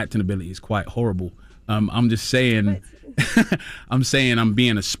 My acting ability is quite horrible. I'm just saying, I'm saying I'm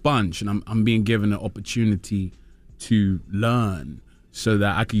being a sponge, and I'm being given an opportunity to learn, so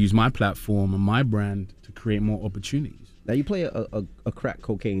that I could use my platform and my brand to create more opportunities. Now you play a crack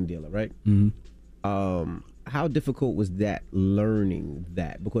cocaine dealer, right? How difficult was that learning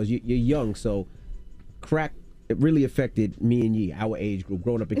that? Because you're young, so crack, it really affected me and you, our age group.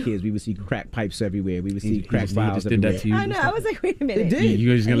 Growing up as kids, we would see crack pipes everywhere. We would see crack vials did everywhere. that to you? I know. I was like, wait a minute. It did.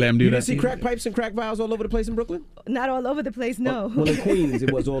 You guys gonna let him do You that? didn't see crack pipes and crack vials all over the place in Brooklyn? Not all over the place, no. Well, in Queens,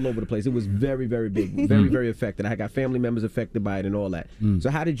 it was all over the place. It was very, very big, very, very affected. I got family members affected by it and all that. So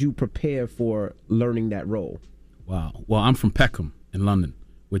how did you prepare for learning that role? Wow. Well, I'm from Peckham in London,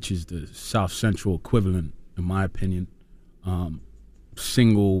 which is the South Central equivalent, in my opinion.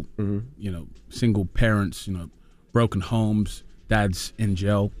 Single, you know, single parents, you know, broken homes, dads in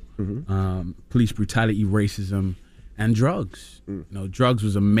jail, police brutality, racism, and drugs. You know, drugs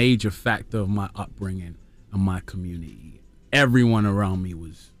was a major factor of my upbringing and my community. Everyone around me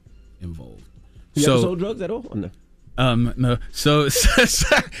was involved. You ever sold drugs at all? Or no? No. So What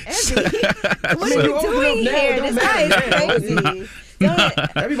are you doing here? This guy is crazy.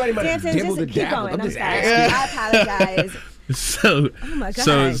 Everybody might have Damson, dabbled just and keep dabbled. going. I'm I'm just sorry. asking. I apologize. So, Oh my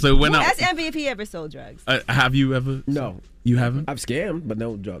God. so when I ask Envy if he ever sold drugs. have you ever? No. You haven't? I've scammed, but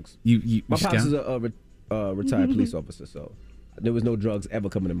no drugs. You My pops is scam? a retired police officer, so there was no drugs ever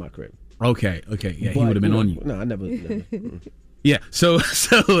coming in my crib. Okay, yeah, he But, would have been you know, on you. No, I never. Yeah, so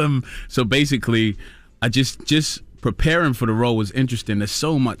basically, I just preparing for the role was interesting. There's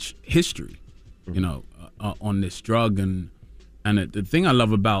so much history, you know, on this drug, and the thing I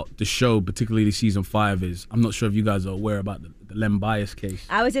love about the show, particularly season 5, is I'm not sure if you guys are aware about the Lem Bias case.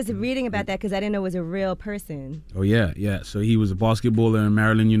 I was just reading about that because I didn't know it was a real person. Oh yeah. So he was a basketballer in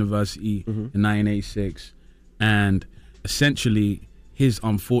Maryland University in 1986, and essentially his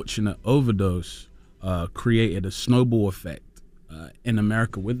unfortunate overdose created a snowball effect in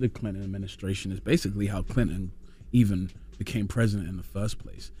America with the Clinton administration. Is basically how Clinton even became president in the first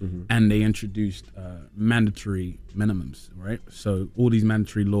place. And they introduced mandatory minimums, right? So all these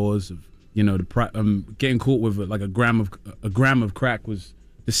mandatory laws of, you know, getting caught with like a gram of crack was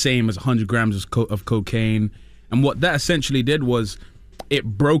the same as 100 grams of cocaine. And what that essentially did was it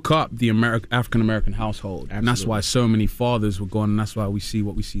broke up the African American household. Absolutely. And that's why so many fathers were gone, and that's why we see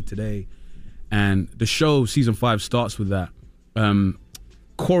what we see today. And the show, season 5, starts with that.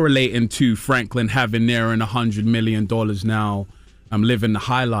 Correlating to Franklin having near $100 million now, living the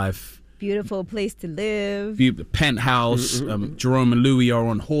high life. Beautiful place to live. Penthouse. Jerome and Louis are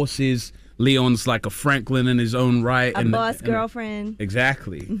on horses. Leon's like a Franklin in his own right. A boss girlfriend.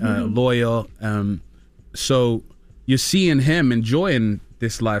 Exactly. Lawyer. So you're seeing him enjoying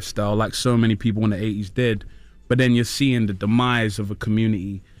this lifestyle like so many people in the 80s did, but then you're seeing the demise of a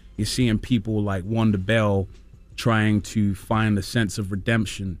community. You're seeing people like Wanda Bell trying to find a sense of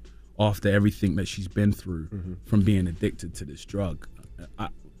redemption after everything that she's been through from being addicted to this drug.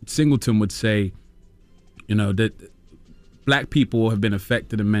 Singleton would say, you know, that black people have been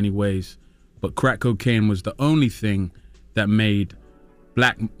affected in many ways, but crack cocaine was the only thing that made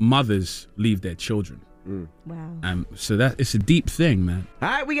black mothers leave their children. Wow. So that it's a deep thing, man. All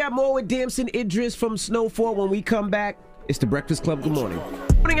right, we got more with Damson Idris from Snowfall. When we come back, it's the Breakfast Club. Good morning.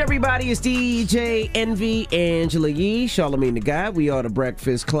 Good morning, everybody. It's DJ Envy, Angela Yee, Charlamagne the Guy. We are the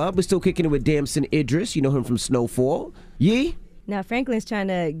Breakfast Club. We're still kicking it with Damson Idris. You know him from Snowfall. Yee? Now, Franklin's trying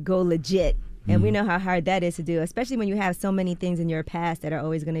to go legit. And we know how hard that is to do, especially when you have so many things in your past that are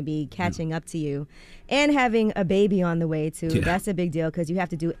always going to be catching up to you. And having a baby on the way, too. Yeah. That's a big deal because you have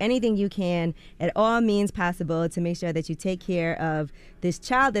to do anything you can at all means possible to make sure that you take care of this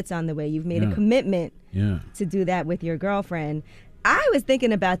child that's on the way. You've made a commitment to do that with your girlfriend. I was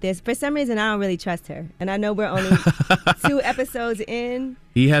thinking about this. For some reason, I don't really trust her. And I know we're only 2 episodes in.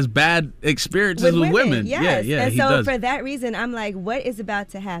 He has bad experiences with women. Yes. Yeah, and he so does. For that reason, I'm like, what is about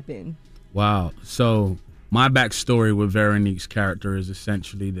to happen? Wow. So my backstory with Veronique's character is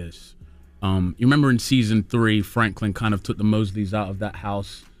essentially this. You remember in season 3, Franklin kind of took the Mosleys out of that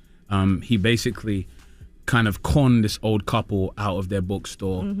house. He basically kind of conned this old couple out of their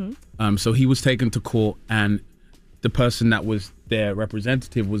bookstore. So he was taken to court, and the person that was their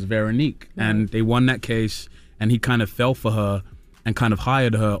representative was Veronique. And they won that case, and he kind of fell for her and kind of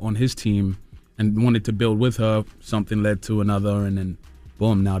hired her on his team and wanted to build with her. Something led to another, and then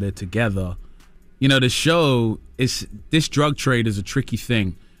boom, now they're together. You know, the show is, this drug trade is a tricky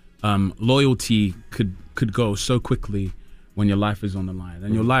thing. Loyalty could go so quickly when your life is on the line,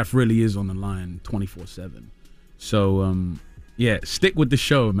 and your life really is on the line 24/7. So yeah, stick with the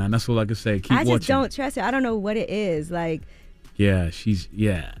show, man. That's all I can say. Keep watching. I just don't trust her. I don't know what it is. Like, yeah,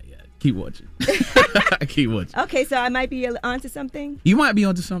 keep watching. Keep watching. Okay, so I might be onto something. You might be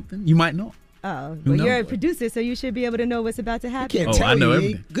onto something. You might not. Oh, well, you're a producer, so you should be able to know what's about to happen. I know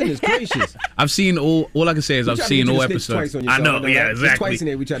everything. Goodness gracious. I've seen all I can say is I've seen all episodes. I know, yeah, exactly. Twice in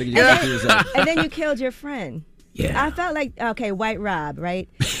there, we try to get you And then you killed your friend. Yeah. I felt like, okay, White Rob, right?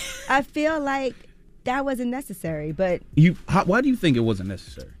 I feel like that wasn't necessary, but... Why do you think it wasn't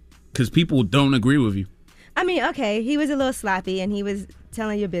necessary? Because people don't agree with you. I mean, okay, he was a little sloppy, and he was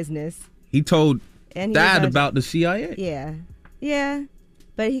telling your business. He told Dad about the CIA. Yeah.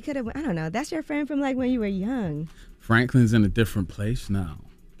 But he could have, I don't know, that's your friend from like when you were young. Franklin's in a different place now.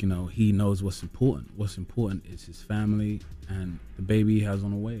 You know, he knows what's important. What's important is his family and the baby he has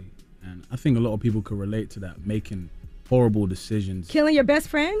on the way. And I think a lot of people could relate to that, making horrible decisions. Killing your best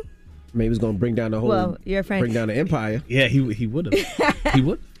friend? Maybe he's going to bring down the whole, your friend. Bring down the empire. Yeah, he would have. He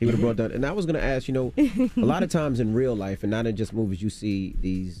would have brought down. And I was going to ask, you know, a lot of times in real life, and not in just movies, you see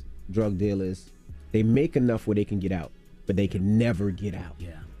these drug dealers, they make enough where they can get out, but they can never get out.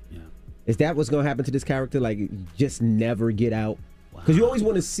 Yeah. Is that what's going to happen to this character? Like, just never get out? Because you always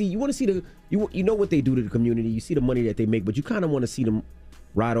want to see, you know what they do to the community. You see the money that they make, but you kind of want to see them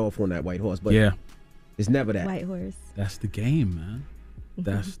ride off on that white horse. But it's never that. White horse. That's the game, man.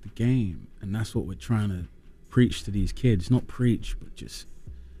 That's the game. And that's what we're trying to preach to these kids. Not preach, but just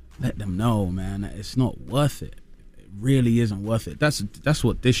let them know, man, that it's not worth it. It really isn't worth it. That's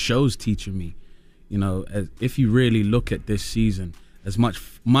what this show's teaching me. You know, if you really look at this season, as much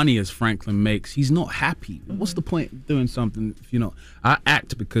money as Franklin makes, he's not happy. What's the point of doing something if I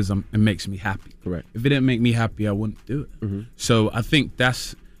act because it makes me happy. Correct. If it didn't make me happy, I wouldn't do it. So I think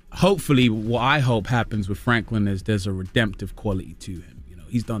that's hopefully what I hope happens with Franklin is there's a redemptive quality to him. You know,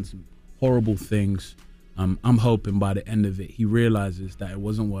 he's done some horrible things. I'm hoping by the end of it, he realizes that it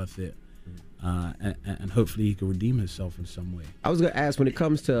wasn't worth it. And hopefully he can redeem himself in some way. I was going to ask, when it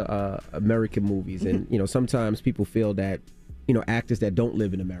comes to American movies, and sometimes people feel that actors that don't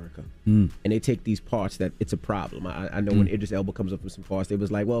live in America, and they take these parts that it's a problem. I know when Idris Elba comes up with some parts, they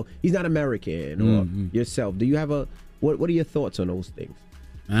was like, well, he's not American, or yourself. Do you have what are your thoughts on those things?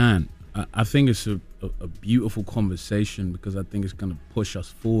 Man, I think it's a beautiful conversation, because I think it's going to push us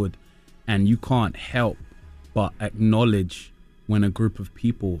forward, and you can't help but acknowledge when a group of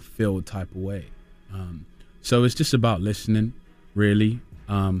people feel a type of way. So it's just about listening, really.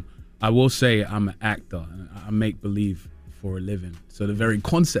 I will say I'm an actor. I make believe for a living. So the very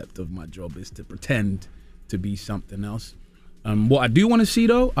concept of my job is to pretend to be something else. What I do want to see,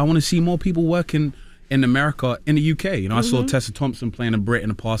 though, I want to see more people working in America, in the UK. I saw Tessa Thompson playing a Brit in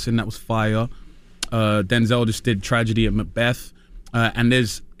The Passing. That was fire. Denzel just did Tragedy at Macbeth. And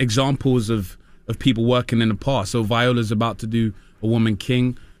there's examples of people working in the past. So Viola's about to do A Woman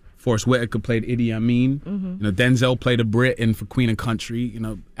King. Forrest Whitaker played Idi Amin. Denzel played a Brit in For Queen and Country.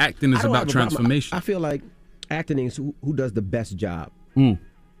 Acting is about transformation. I feel like acting is who does the best job.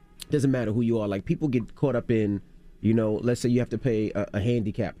 Doesn't matter who you are. Like, people get caught up in You know, let's say you have to pay a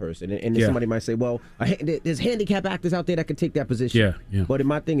handicapped person, and then somebody might say, well, there's handicap actors out there that can take that position. Yeah. But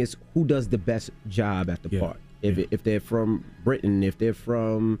my thing is, who does the best job at the part? If they're from Britain, if they're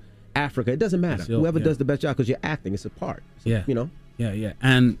from Africa, it doesn't matter. Whoever does the best job, because you're acting, it's a part. You know? Yeah.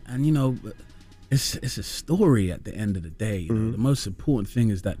 And you know, it's a story at the end of the day. You know? The most important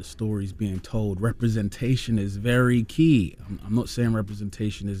thing is that the story is being told. Representation is very key. I'm not saying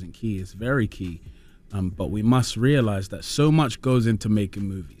representation isn't key. It's very key. But we must realize that so much goes into making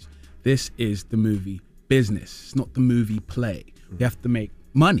movies. This is the movie business. It's not the movie play. You have to make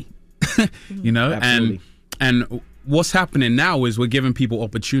money, you know? Absolutely. And what's happening now is we're giving people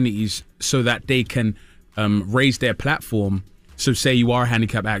opportunities so that they can raise their platform. So say you are a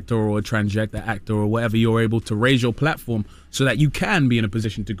handicapped actor or a transgender actor or whatever, you're able to raise your platform so that you can be in a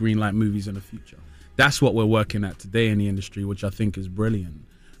position to greenlight movies in the future. That's what we're working at today in the industry, which I think is brilliant.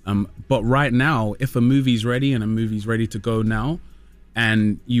 But right now, if a movie's ready and a movie's ready to go now,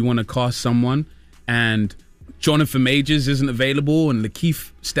 and you want to cast someone, and Jonathan Majors isn't available, and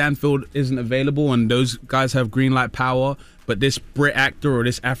Lakeith Stanfield isn't available, and those guys have green light power, but this Brit actor or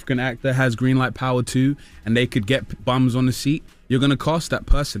this African actor has green light power too, and they could get bums on the seat, you're gonna cast that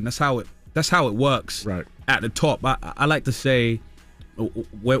person. That's how it works. Right. At the top, I like to say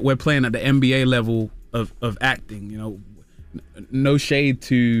we're playing at the NBA level of acting. You know. No shade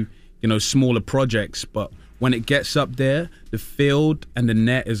to, you know, smaller projects, but when it gets up there, the field and the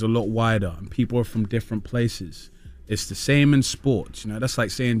net is a lot wider, and people are from different places. It's the same in sports, you know. That's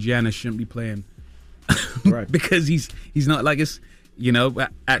like saying Giannis shouldn't be playing, right? Because he's not like it's, you know,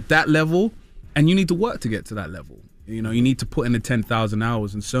 at that level, and you need to work to get to that level. You know, you need to put in the 10,000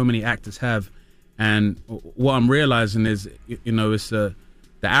 hours, and so many actors have. And what I'm realizing is, you know, it's the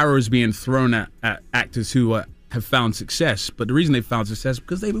arrows being thrown at actors who have found success, but the reason they found success is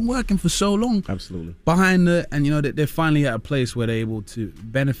because they've been working for so long. Absolutely. And you know, they're finally at a place where they're able to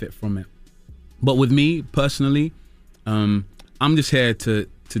benefit from it. But with me personally, I'm just here to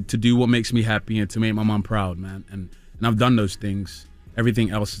do what makes me happy and to make my mom proud, man. And I've done those things.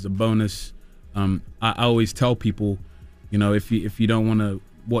 Everything else is a bonus. I always tell people, you know, if you don't want to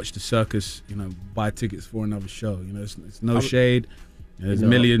watch the circus, you know, buy tickets for another show. You know, it's no shade. There's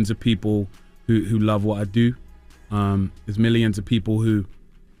millions of people who love what I do. There's millions of people who,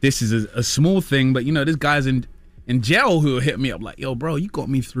 this is a small thing, but you know, there's guys in jail who hit me up like, yo, bro, you got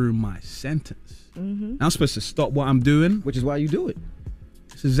me through my sentence. Now I'm supposed to stop what I'm doing. Which is why you do it.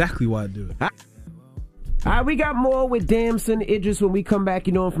 It's exactly why I do it. All right, we got more with Damson Idris when we come back.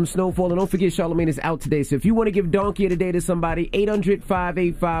 You know him from Snowfall. And don't forget, Charlamagne is out today. So if you want to give Donkey of the Day to somebody,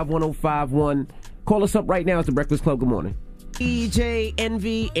 800-585-1051. Call us up right now. It's The Breakfast Club. Good morning. DJ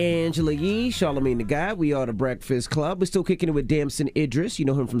Envy, Angela Yee, Charlamagne the Guy. We are The Breakfast Club. We're still kicking it with Damson Idris. You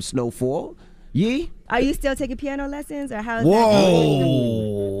know him from Snowfall. Yee? Are you still taking piano lessons, or how's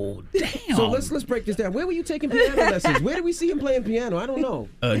Whoa, that? Damn. So let's break this down. Where were you taking piano lessons? Where did we see him playing piano? I don't know.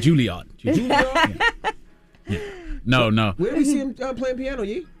 Juilliard. Yeah. No. Where did we see him playing piano,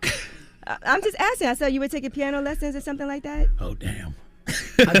 Yee? I'm just asking. I saw you were taking piano lessons or something like that. Oh, damn.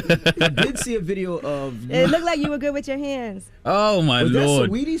 I did see a video of you. It looked like you were good with your hands. Oh my Was Lord! that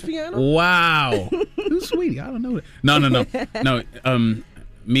Sweetie's piano? Wow. Who's Sweetie? I don't know that. No.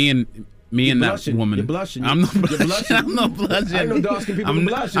 Me and that woman. You're blushing. I'm not blushing. You're blushing. I'm not blushing. I know dark-skinned people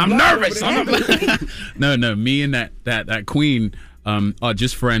blush. I'm nervous. No. Me and that queen are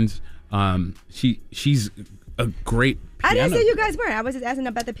just friends. She's a great piano. I didn't say you guys were. I was just asking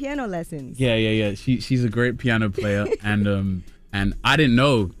about the piano lessons. Yeah. She's a great piano player, and I didn't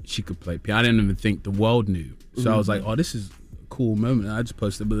know she could play piano. I didn't even think the world knew. So I was like, oh, this is a cool moment. And I just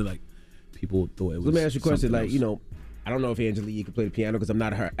posted, but like people thought it was. Let me ask you a question. Like, else. you know, I don't know if Angela Yee can play the piano because I'm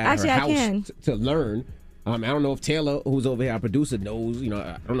not at Actually, her I house can. to learn. I don't know if Taylor, who's over here, our producer, knows. You know,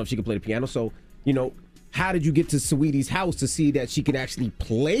 I don't know if she can play the piano. So, you know, how did you get to Sweetie's house to see that she can actually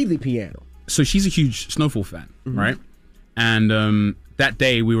play the piano? So she's a huge Snowfall fan, right? And that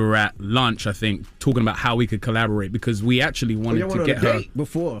day we were at lunch, I think, talking about how we could collaborate because we actually wanted to get her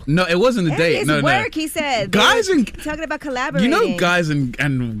before. No, it wasn't a date. It's No. work, he said. Guys and talking about collaborating. you know, guys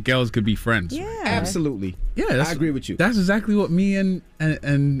and girls could be friends. Yeah, absolutely. Yeah, I agree with you. That's exactly what me and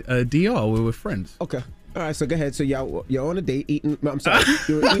DR we were friends. Okay. All right, so go ahead. So you're on a date eating. I'm sorry.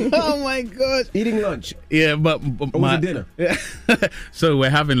 You're eating, Oh my God. eating lunch. Yeah, but Or was it dinner? So we're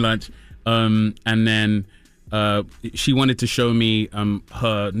having lunch, and then she wanted to show me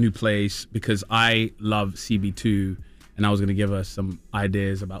her new place because I love CB2, and I was gonna give her some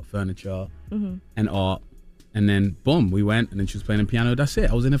ideas about furniture and art, and then boom, we went, and then she was playing the piano. That's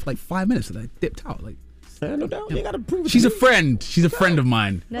it. I was in there for like 5 minutes, and I dipped out. Like, No doubt. You gotta prove it. She's a friend. She's a friend of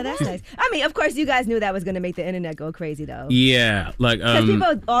mine. No, that's nice. I mean, of course, you guys knew that was going to make the internet go crazy, though. Yeah, like Because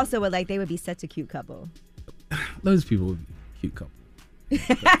people also were like, they would be such a cute couple. Those people would be a cute couple.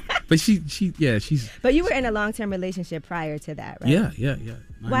 But she's. But you were in a long-term relationship prior to that, right? Yeah.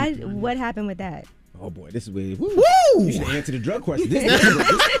 What happened with that? Oh boy, this is where woo! You should answer the drug question.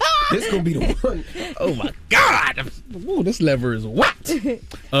 This gonna be the one. Oh my God! Ooh, this lever is wet.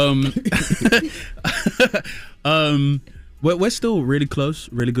 We're still really close,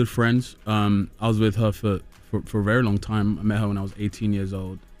 really good friends. I was with her for a very long time. I met her when I was 18 years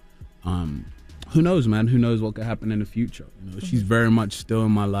old. Who knows, man? Who knows what could happen in the future? You know, she's very much still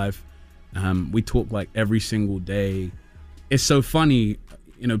in my life. We talk like every single day. It's so funny.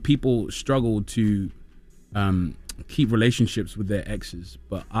 You know, people struggle to keep relationships with their exes,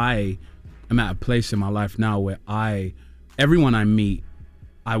 but I am at a place in my life now where everyone I meet,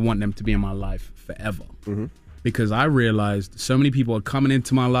 I want them to be in my life forever. Because I realized so many people are coming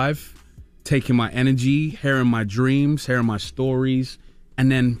into my life, taking my energy, hearing my dreams, hearing my stories,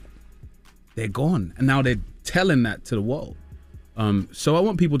 and then they're gone. And now they're telling that to the world. So I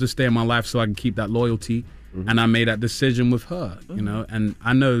want people to stay in my life so I can keep that loyalty. And I made that decision with her, you know, and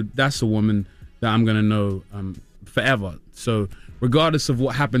I know that's a woman that I'm going to know forever. So regardless of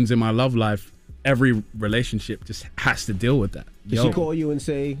what happens in my love life, every relationship just has to deal with that. Did she call you and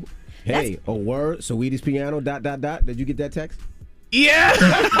say, hey, a word, Saweetie's piano, ... Did you get that text? Yeah.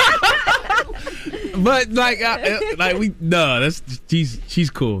 But she's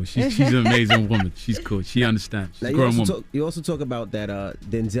cool. She's an amazing woman. She's cool. She understands. She's a grown woman. You also talk about that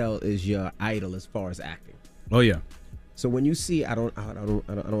Denzel is your idol as far as acting. Oh yeah. So when you see, I don't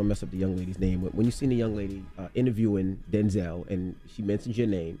want to mess up the young lady's name. When you see the young lady interviewing Denzel and she mentions your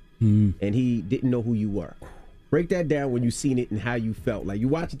name and he didn't know who you were, break that down when you seen it and how you felt. Like you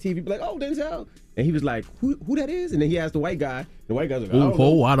watch the TV, be like, oh, Denzel, and he was like, who that is? And then he asked the white guy. The white guy's like,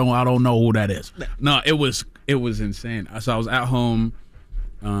 I don't know who that is. No, it was insane. So I was at home.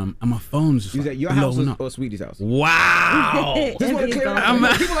 And my phone's just you was at your house or Sweetie's house? Wow. Just want to clear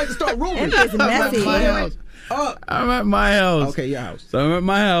up. People like to start rumors. I'm at my house. I'm at my house. Okay, your house. So I'm at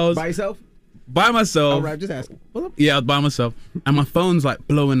my house. By yourself? By myself. All right, just asking. Yeah, I was by myself. And my phone's like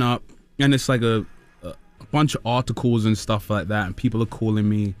blowing up. And it's like a bunch of articles and stuff like that. And people are calling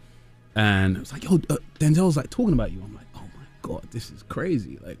me. And it's like, yo, Denzel's like talking about you. I'm like, oh my God, this is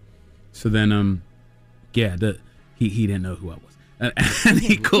crazy. Like, so then, he didn't know who I was. And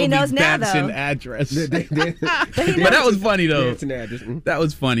he called me Damson Idris. But that was funny though. That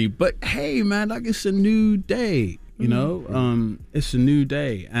was funny. But hey, man, like it's a new day. You know, it's a new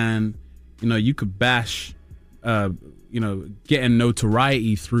day, and you know you could bash, getting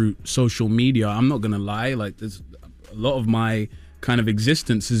notoriety through social media. I'm not gonna lie. Like there's a lot of my kind of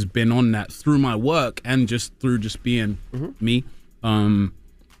existence has been on that through my work and just through just being me. And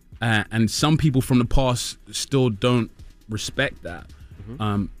some people from the past still don't respect that.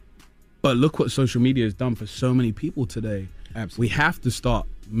 But look what social media has done for so many people today. Absolutely. We have to start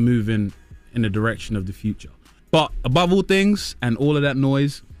moving in the direction of the future. But above all things and all of that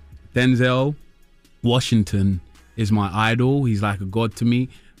noise, Denzel Washington is my idol. He's like a god to me.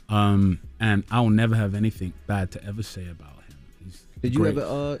 And I'll never have anything bad to ever say about him. Did you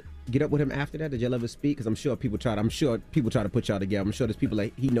ever get up with him after that? Did y'all ever speak? Because I'm sure people try to put y'all together. I'm sure there's people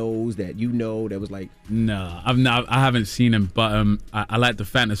like he knows that you know that was like. No, I haven't seen him, but I like to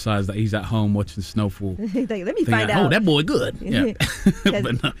fantasize that he's at home watching Snowfall. Like, let me find out. Oh, that boy good. Yeah.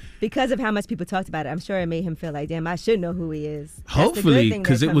 Because of how much people talked about it, I'm sure it made him feel like, damn, I should know who he is. That's hopefully,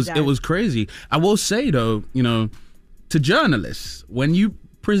 because it was crazy. I will say though, you know, to journalists, when you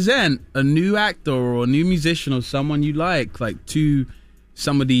present a new actor or a new musician or someone you like to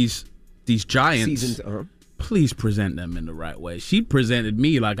some of these giants, please present them in the right way. She presented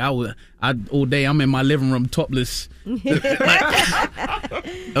me like all day I'm in my living room topless.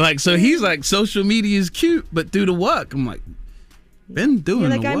 So he's like, social media is cute, but do the work. I'm like, been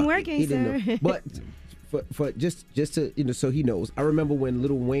doing the work. I'm working, sir. But for just to so he knows. I remember when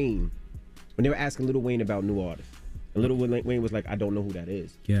when they were asking Lil Wayne about new artists. And Lil Wayne was like, I don't know who that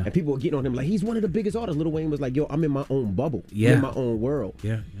is. Yeah. And people were getting on him like, he's one of the biggest artists. Lil Wayne was like, yo, I'm in my own bubble. Yeah. I'm in my own world.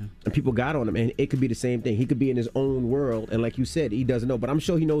 Yeah. And people got on him. And it could be the same thing. He could be in his own world. And like you said, he doesn't know. But I'm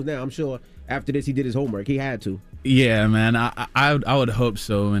sure he knows now. I'm sure after this, he did his homework. He had to. Yeah, man. I would hope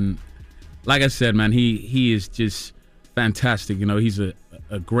so. And like I said, man, he is just fantastic. You know, he's a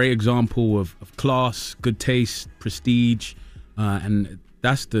great example of class, good taste, prestige. And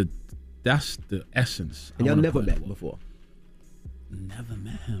that's the essence. And y'all never met before? Never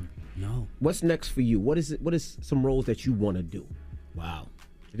met him, no. What's next for you? What is some roles that you want to do? Wow.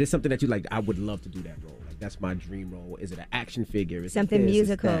 Is this something that you like? I would love to do that role. Like that's my dream role. Is it an action figure? Is Something it this? Is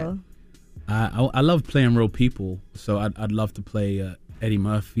musical. that? I love playing real people, so I'd love to play Eddie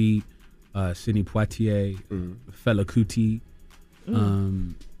Murphy, Sidney Poitier, Fela Kuti.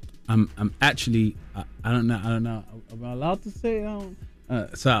 I'm actually I don't know. Am I allowed to say?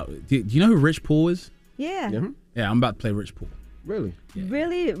 So do you know who Rich Paul is? Yeah. Yeah, I'm about to play Rich Paul. Really? Yeah.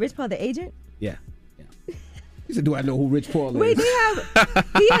 Really? Rich Paul, the agent? Yeah. He said, "Do I know who Rich Paul is?" Wait,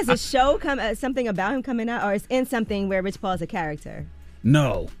 he has a show something about him coming out, or it's in something where Rich Paul is a character?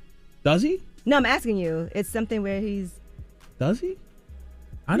 No. Does he? No, I'm asking you. It's something where he's. Does he?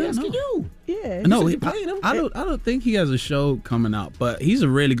 I don't know. You. Yeah. No, I don't think he has a show coming out, but he's a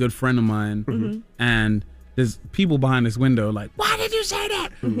really good friend of mine, and there's people behind this window like, why did you say that?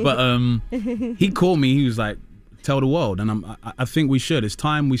 But he called me. He was like, tell the world, and I think we should. It's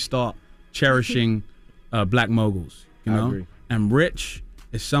time we start cherishing black moguls, you know. agree. And Rich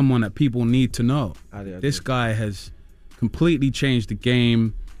is someone that people need to know. This guy has completely changed the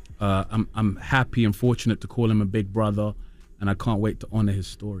game. I'm happy and fortunate to call him a big brother, and I can't wait to honor his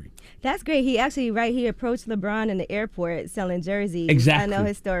story. That's great. He actually, he approached LeBron in the airport selling jerseys. Exactly. I know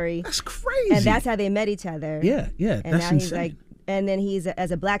his story. That's crazy. And that's how they met each other. Yeah, And that's now insane. he's like, and then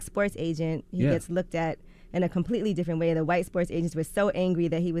as a black sports agent, he gets looked at in a completely different way. The white sports agents were so angry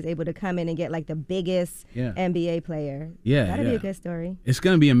that he was able to come in and get like the biggest NBA player. That'd be a good story. It's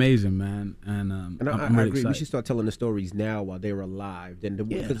gonna be amazing, man. And I I'm really agree. excited. We should start telling the stories now while they're alive.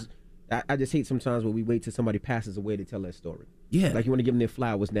 Because I just hate sometimes when we wait till somebody passes away to tell that story. Yeah. Like you want to give him their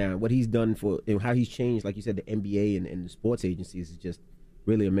flowers now. What he's done for and how he's changed, like you said, the NBA and the sports agencies is just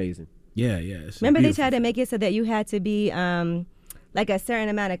really amazing. Yeah. Remember they tried to make it so that you had to be like a certain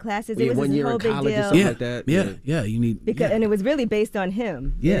amount of classes. It was 1 this year whole in big college deal. or something like that. Yeah. You need And it was really based on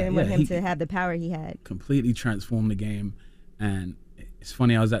him. Yeah, They didn't want yeah, him to have the power he had. completely transformed the game. And it's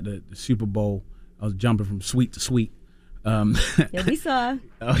funny, I was at the Super Bowl. I was jumping from suite to suite. Yeah, we saw.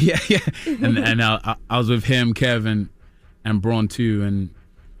 Oh yeah. And I was with him, Kevin, and Braun too. And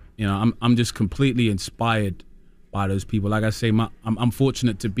you know, I'm just completely inspired by those people. Like I say, I'm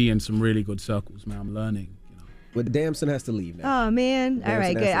fortunate to be in some really good circles, man. I'm learning. But Damson has to leave now. Oh man! All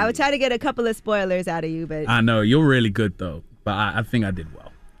right, good. I would try to get a couple of spoilers out of you, but I know you're really good though, but I think I did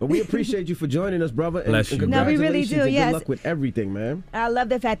well. But we appreciate you for joining us, brother. Bless you. No, we really do, and yes. Good luck with everything, man. I love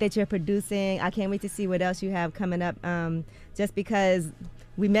the fact that you're producing. I can't wait to see what else you have coming up. Just because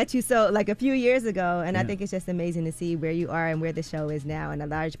we met you a few years ago, and I think it's just amazing to see where you are and where the show is now. And a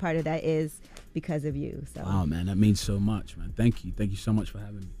large part of that is because of you. So. Wow, man, that means so much, man. Thank you so much for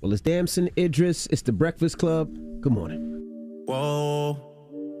having me. Well, it's Damson Idris. It's the Breakfast Club. Good morning. Whoa.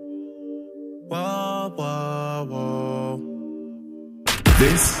 Whoa, whoa, whoa.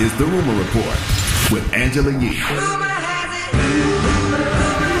 This is the Rumor Report with Angela Yee on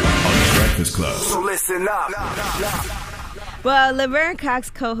the Breakfast Club. So listen up. Well, Laverne Cox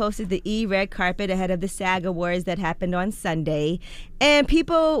co-hosted the E! Red Carpet ahead of the SAG Awards that happened on Sunday. And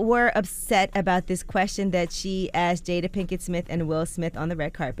people were upset about this question that she asked Jada Pinkett Smith and Will Smith on the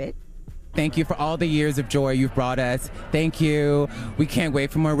red carpet. Thank you for all the years of joy you've brought us. Thank you. We can't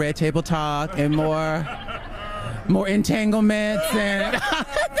wait for more Red Table Talk and more entanglements and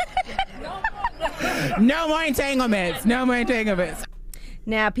no more entanglements.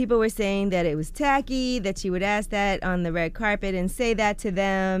 Now, people were saying that it was tacky, that she would ask that on the red carpet and say that to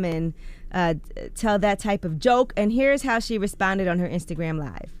them and tell that type of joke. And here's how she responded on her Instagram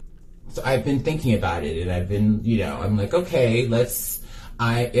Live. So I've been thinking about it, and I've been, I'm like, okay,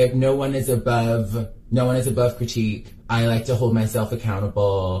 if no one is above critique. I like to hold myself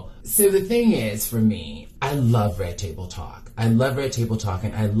accountable. So the thing is, for me, I love Red Table Talk. And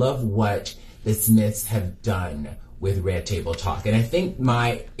I love what the Smiths have done with Red Table Talk. And I think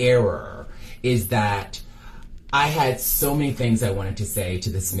my error is that I had so many things I wanted to say to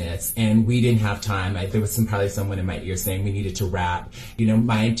the Smiths, and we didn't have time. There was probably someone in my ear saying we needed to wrap.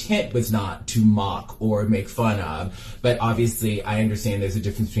 My intent was not to mock or make fun of, but obviously I understand there's a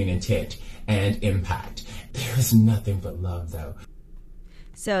difference between intent and impact. There is nothing but love, though.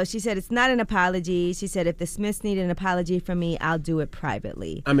 So she said it's not an apology. She said if the Smiths need an apology from me, I'll do it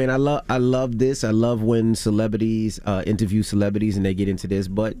privately. I mean, I love this. I love when celebrities interview celebrities and they get into this.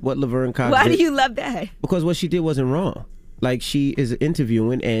 But what Laverne Cox Why did, do you love that? Because what she did wasn't wrong. Like, she is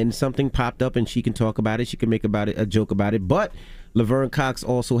interviewing and something popped up and she can talk about it. She can make a joke about it. But Laverne Cox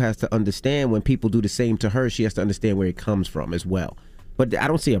also has to understand when people do the same to her, she has to understand where it comes from as well. But I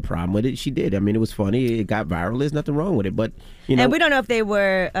don't see a problem with it. She did. I mean, it was funny. It got viral. There's nothing wrong with it. But, And we don't know if they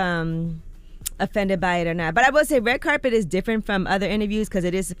were offended by it or not. But I will say red carpet is different from other interviews because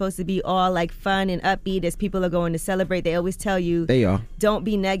it is supposed to be all like fun and upbeat as people are going to celebrate. They always tell you They are. don't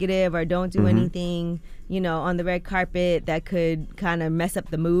be negative or don't do anything, on the red carpet that could kind of mess up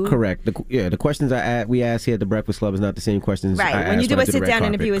the mood. Correct. The questions we ask here at the Breakfast Club is not the same questions. Right. When you do a sit-down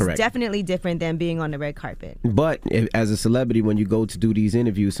interview, it's Correct. definitely different than being on the red carpet. But as a celebrity, when you go to do these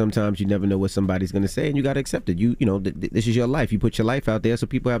interviews, sometimes you never know what somebody's going to say, and you got to accept it. This is your life. You put your life out there, so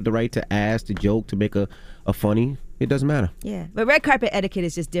people have the right to ask, to joke, to make a funny. It doesn't matter. Yeah. But red carpet etiquette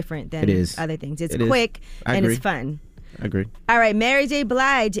is just different than other things. It's quick and it's fun. I agree. All right, Mary J.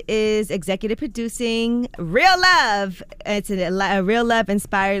 Blige is executive producing Real Love. It's a Real Love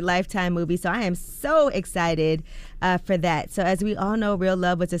inspired Lifetime movie, so I am so excited for that. So as we all know, Real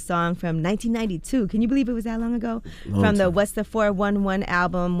Love was a song from 1992. Can you believe it was that long ago? From the What's the 411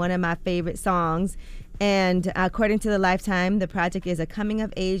 album, one of my favorite songs. And according to the Lifetime, the project is a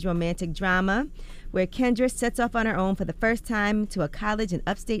coming-of-age romantic drama where Kendra sets off on her own for the first time to a college in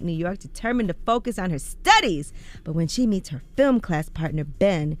upstate New York, determined to focus on her studies. But when she meets her film class partner,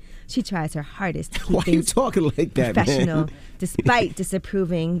 Ben, she tries her hardest to keep Why are you things talking like that, professional, man? despite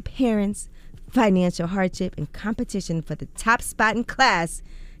disapproving parents, financial hardship, and competition for the top spot in class.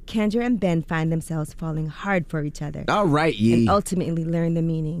 Kendra and Ben find themselves falling hard for each other. All right, Yee. And ultimately learn the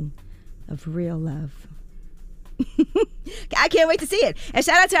meaning of real love. I can't wait to see it. And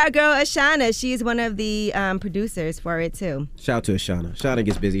shout out to our girl Ashana. She's one of the producers for it too. Shout out to Ashana. Ashana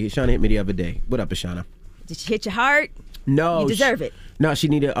gets busy. Ashana hit me the other day. What up, Ashana? Did she hit your heart? No. You deserve it. No, she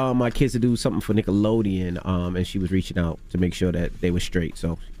needed my kids to do something for Nickelodeon, and she was reaching out to make sure that they were straight.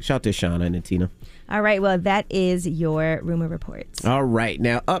 So shout out to Ashana and Tina. All right, well, that is your rumor reports. All right,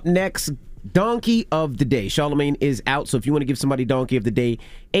 now up next, Donkey of the Day. Charlamagne is out, so if you want to give somebody Donkey of the Day,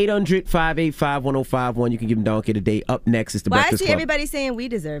 800-585-1051. You can give them Donkey of the Day. Up next is the Why Breakfast is Club. everybody saying we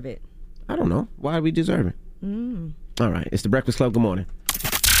deserve it? I don't know. Why do we deserve it? All right, it's the Breakfast Club. Good morning.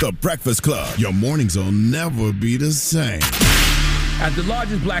 The Breakfast Club. Your mornings will never be the same. As the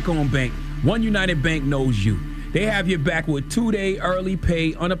largest black-owned bank, One United Bank knows you. They have your back with 2-day early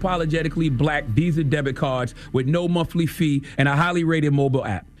pay, unapologetically black Visa debit cards with no monthly fee and a highly rated mobile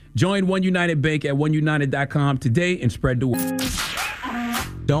app. Join One United Bank at oneunited.com today and spread the word.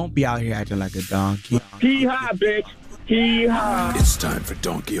 Don't be out here acting like a donkey. Hee-haw, bitch. Hee-haw. It's time for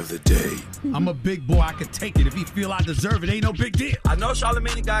Donkey of the Day. I'm a big boy. I can take it. If he feel I deserve it, ain't no big deal. I know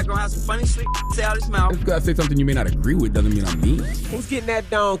Charlamagne guy gonna have some funny shit say out his mouth. If you gotta say something you may not agree with, doesn't mean I'm mean. Who's getting that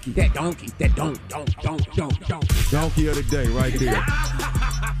donkey? That donkey. That don't. Donkey of the day right there.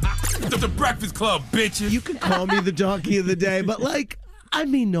 The Breakfast Club, bitches. You can call me the Donkey of the Day, but I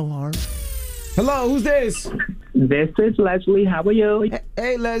mean no harm. Hello, who's this? This is Leslie. How are you?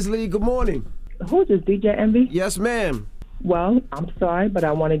 Hey, Leslie. Good morning. Who's this, DJ Envy? Yes, ma'am. Well, I'm sorry, but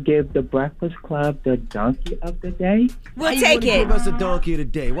I want to give the Breakfast Club the Donkey of the Day. We'll take it. Give us a Donkey of the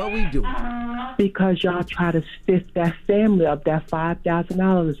Day. What we do? Because y'all try to stiff that family of that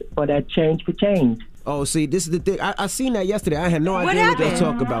 $5,000 for that change for change. Oh, see, this is the thing. I seen that yesterday. I had no What idea what they were happened?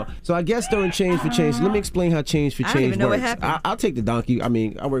 talking about. So I guess during Change for Change, let me explain how Change for I don't Change even know what works. happened. I'll take the donkey. I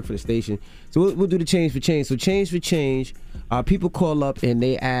mean, I work for the station. So we'll do the Change for Change. So Change for Change, people call up and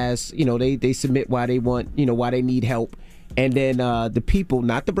they ask, they submit why they want, why they need help. And then the people,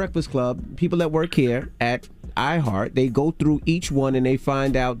 not the Breakfast Club, people that work here at iHeart, they go through each one and they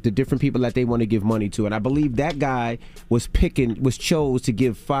find out the different people that they want to give money to. And I believe that guy was chose to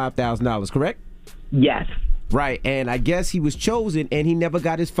give $5,000, correct? Yes. Right, and I guess he was chosen, and he never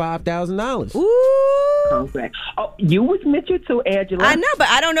got his $5,000. Ooh. Correct. Oh, you was mentioned too, Angela. I know, but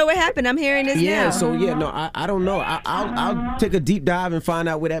I don't know what happened. I'm hearing this Yeah, now. so I don't know. I'll take a deep dive and find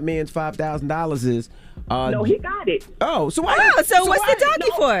out where that man's $5,000 is. No, he got it. Oh, so why? So what's the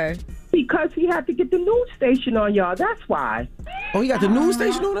donkey for? Because he had to get the news station on y'all. That's why. Oh, he got the news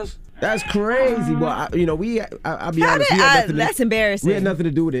station on us? That's crazy. Well, I'll be honest. That's embarrassing. We had nothing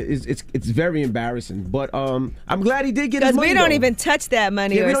to do with it. It's very embarrassing. But I'm glad he did get his money. Because we don't though. even touch that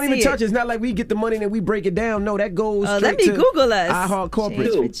money. Yeah, or we don't even see touch it. It's not like we get the money and we break it down. No, that goes straight let me to Google us. iHeart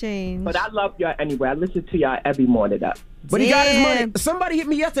Corporate. Change for Change. But I love y'all anyway. I listen to y'all every morning up. But he got his money. Somebody hit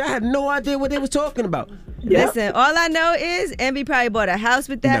me yesterday. I had no idea what they was talking about. Listen, all I know is Envy probably bought a house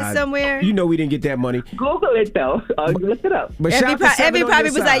with that somewhere. You know we didn't get that money. Google it though. Look it up. But Envy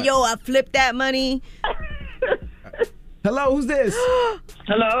probably was like, "Yo, I flipped that money." Hello, who's this?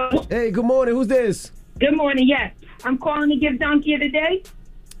 Hello. Hey, good morning. Who's this? Good morning. Yes, I'm calling to give Donkey of the Day.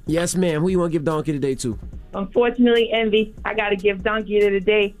 Yes, ma'am. Who you want to give Donkey today to? Unfortunately, Envy, I got to give Donkey of the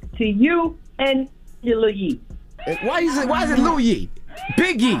Day to you and your Lil Yee. Why is it Lil Yee?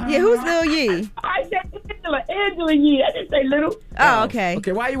 Big Yee. Yeah, who's Lil Yee? I said Angela Yee. I didn't say little. Oh, okay.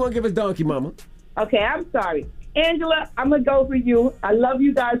 Okay, why you want to give us Donkey, mama? Okay, I'm sorry. Angela, I'm going to go for you. I love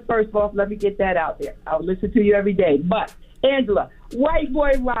you guys, first off. Let me get that out there. I'll listen to you every day. But, Angela, White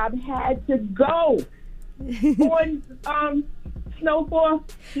Boy Rob had to go on Snowfall.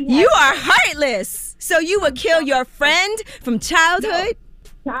 You are heartless. So you would kill your friend from childhood?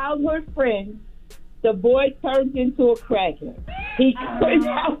 No. Childhood friend. The boy turns into a crackhead. He couldn't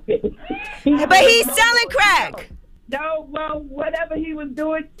help it. But he's selling crack. No, well, whatever he was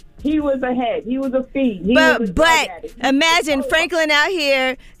doing, he was ahead. He was a fiend. But imagine Franklin out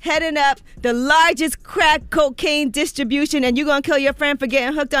here heading up the largest crack cocaine distribution, and you're going to kill your friend for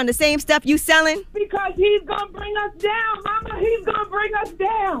getting hooked on the same stuff you selling? Because he's going to bring us down, Mama. He's going to bring us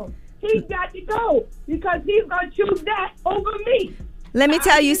down. He's got to go because he's going to choose that over me. Let me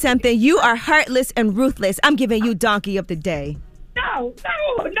tell you something. You are heartless and ruthless. I'm giving you donkey of the day. No,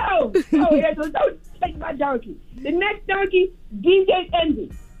 Angela, don't take my donkey. The next donkey, DJ Envy.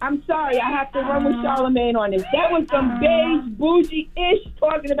 I'm sorry, I have to run with Charlamagne on this. That was some beige, bougie-ish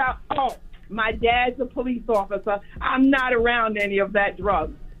talking about, oh, my dad's a police officer. I'm not around any of that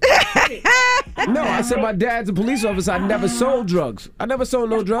drugs. No, I said my dad's a police officer. I never sold drugs. I never sold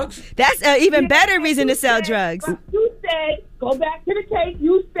no drugs. That's an even better reason to sell drugs. You said, go back to the tape,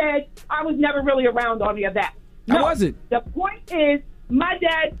 you said I was never really around any of that. No, I wasn't. The point is, my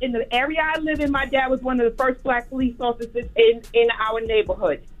dad, in the area I live in, my dad was one of the first black police officers in our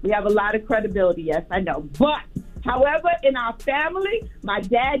neighborhood. We have a lot of credibility, yes, I know. But, however, in our family, my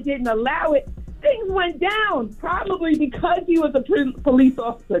dad didn't allow it. Things went down, probably because he was a police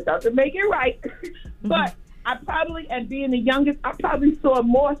officer. Doesn't make it right. But I probably, and being the youngest, I probably saw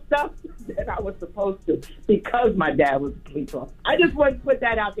more stuff than I was supposed to because my dad was a police officer. I just want to put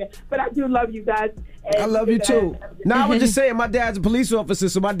that out there. But I do love you guys. I love you too. Now I was just saying, my dad's a police officer,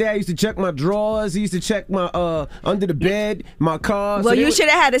 so my dad used to check my drawers. He used to check my under the bed, my car. Well, you should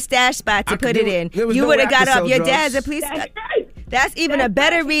have had a stash spot to put it in. You would have got off. Your dad's a police. That's right. That's even a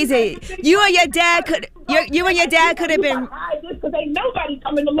better reason. You and your dad could. You and your dad could have been. Because ain't nobody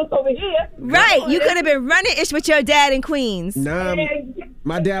coming to look over here. Right. You could have been running ish with your dad in Queens. Nah,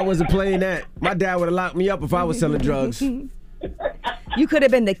 my dad wasn't playing that. My dad would have locked me up if I was selling drugs. You could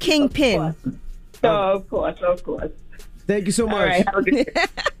have been the kingpin. Oh, of course. Thank you so much. All right, have a good day.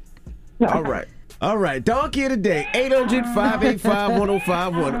 All right. Donkey of the day,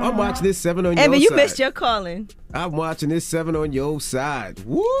 800-585-1051. I'm watching this 7 on your Evan, side. you missed your calling. I'm watching this 7 on your side.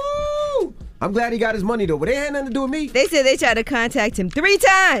 Woo! I'm glad he got his money, though, but it had nothing to do with me. They said they tried to contact him 3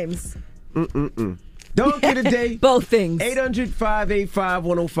 times. Donkey of the day. Both things.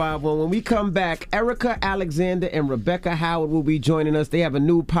 800-585-1051. When we come back, Erica Alexander and Rebecca Howard will be joining us. They have a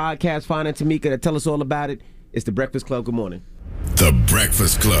new podcast, Finding Tamika, to tell us all about it. It's The Breakfast Club. Good morning. The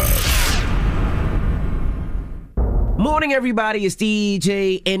Breakfast Club. Morning, everybody. It's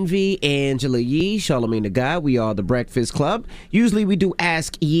DJ Envy, Angela Yee, Charlamagne the Guy. We are The Breakfast Club. Usually we do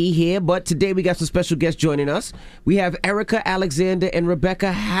Ask Yee here, but today we got some special guests joining us. We have Erica Alexander and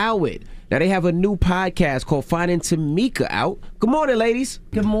Rebecca Howard. Now, they have a new podcast called Finding Tamika out. Good morning, ladies.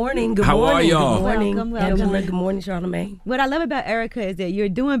 Good morning. Good How morning. are y'all? Good morning, Welcome. Angela. Good morning, Charlamagne. What I love about Erica is that you're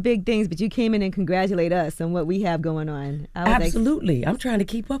doing big things, but you came in and congratulate us on what we have going on. Absolutely. I'm trying to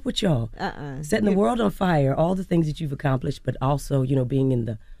keep up with y'all. Setting the world on fire, all the things that you've accomplished, but also, being in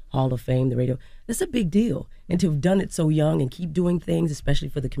the Hall of Fame, the radio. That's a big deal. And to have done it so young and keep doing things, especially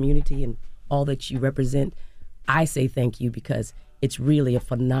for the community and all that you represent, I say thank you because it's really a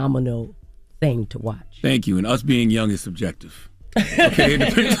phenomenal thing to watch. Thank you. And us being young is subjective. Okay, it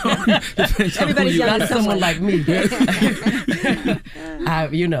depends on everybody's young. Not someone like me.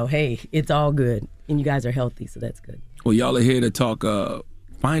 Hey, it's all good. And you guys are healthy, so that's good. Well, y'all are here to talk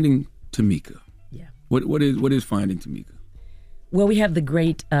Finding Tamika. Yeah. What is Finding Tamika? Well, we have the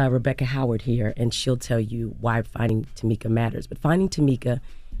great Rebecca Howard here, and she'll tell you why Finding Tamika matters. But Finding Tamika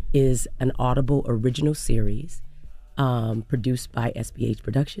is an Audible original series produced by SBH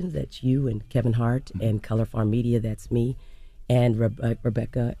Productions. That's you and Kevin Hart, and Color Farm Media. That's me, and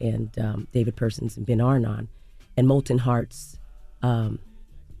Rebecca and David Persons and Ben Arnon, and Molten Hearts,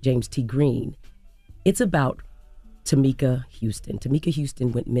 James T. Green. It's about Tamika Houston. Tamika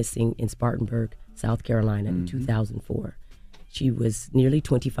Houston went missing in Spartanburg, South Carolina in 2004. She was nearly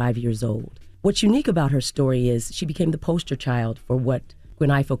 25 years old. What's unique about her story is she became the poster child for what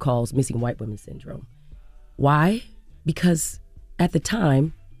Gwen Ifill calls missing white women syndrome. Why? Because at the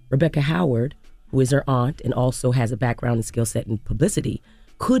time, Rebecca Howard, who is her aunt and also has a background and skill set in publicity,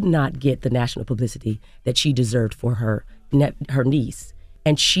 could not get the national publicity that she deserved for her niece.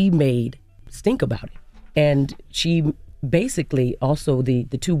 And she made stink about it. And she basically also, the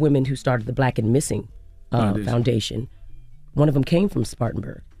 2 women who started the Black and Missing Foundation, one of them came from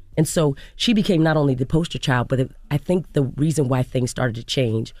Spartanburg. And so she became not only the poster child, but I think the reason why things started to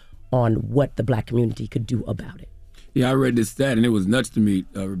change on what the Black community could do about it. Yeah, I read this stat, and it was nuts to me,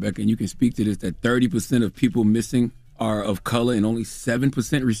 Rebecca, and you can speak to this, that 30% of people missing are of color and only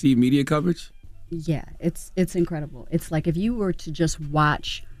 7% receive media coverage? Yeah, it's incredible. It's like if you were to just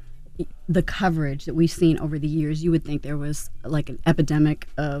watch the coverage that we've seen over the years, you would think there was like an epidemic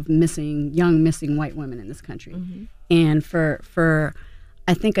of missing white women in this country. Mm-hmm. And for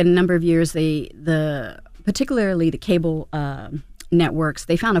I think a number of years, particularly the cable networks,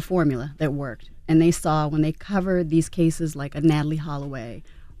 they found a formula that worked. And they saw when they covered these cases like a Natalie Holloway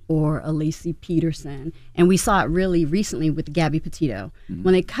or a Lacey Peterson, and we saw it really recently with Gabby Petito,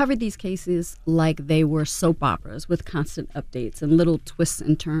 when they covered these cases like they were soap operas with constant updates and little twists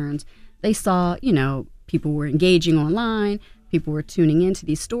and turns, they saw, people were engaging online, people were tuning into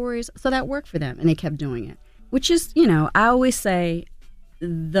these stories, so that worked for them, and they kept doing it. Which is, I always say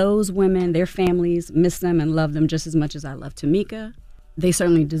those women, their families miss them and love them just as much as I love Tamika. They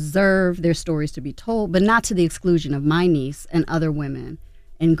certainly deserve their stories to be told, but not to the exclusion of my niece and other women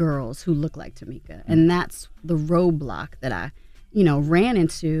and girls who look like Tamika. And that's the roadblock that I, ran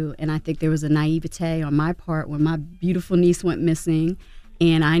into. And I think there was a naivete on my part when my beautiful niece went missing.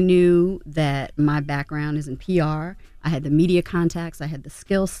 And I knew that my background is in PR. I had the media contacts. I had the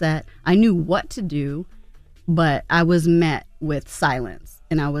skill set. I knew what to do, but I was met with silence.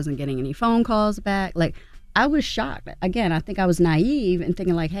 And I wasn't getting any phone calls back. Like, I was shocked. Again, I think I was naive and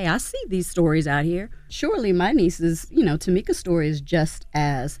thinking like, hey, I see these stories out here. Surely my niece's, Tamika's story is just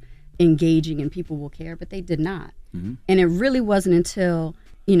as engaging and people will care, but they did not. Mm-hmm. And it really wasn't until,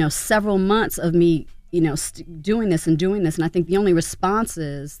 several months of me, doing this. And I think the only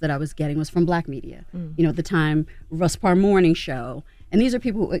responses that I was getting was from Black media. At the time, Russ Parr Morning Show. And these are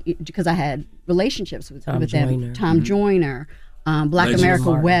people, because I had relationships with them. Tom Joyner. Black Legends.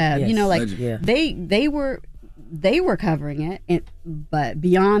 America Web, Yes. they were covering it, but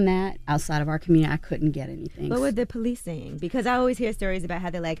beyond that, outside of our community, I couldn't get anything. What were the police saying? Because I always hear stories about how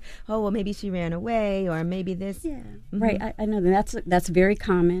they're like, oh, well, maybe she ran away, or maybe this. Yeah, right. I know that's very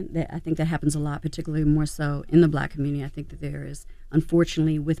common. That I think that happens a lot, particularly more so in the Black community. I think that there is,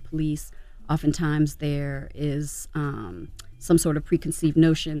 unfortunately, with police, oftentimes there is some sort of preconceived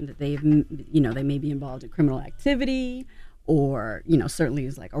notion that they may be involved in criminal activity. Or, certainly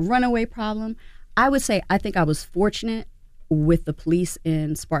is like a runaway problem. I would say I think I was fortunate with the police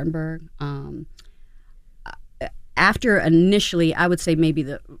in Spartanburg. After initially, I would say maybe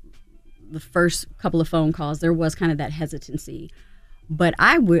the first couple of phone calls, there was kind of that hesitancy. But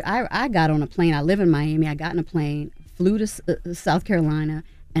I got on a plane. I live in Miami. I got in a plane, flew to South Carolina,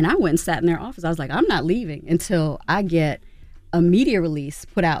 and I went and sat in their office. I was like, I'm not leaving until I get a media release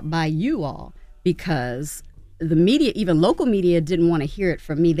put out by you all, because the media, even local media, didn't want to hear it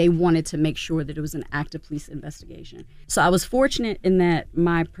from me. They wanted to make sure that it was an active police investigation. So I was fortunate in that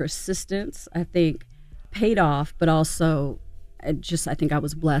my persistence, I think, paid off, but also I think I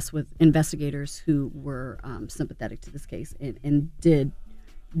was blessed with investigators who were sympathetic to this case and did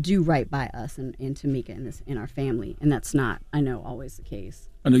do right by us and Tamika and our family. And that's not, I know, always the case.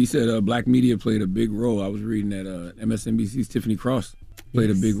 I know you said Black media played a big role. I was reading that MSNBC's Tiffany Cross played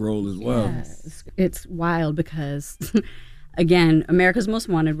a big role as well. Yes. It's wild because, again, America's Most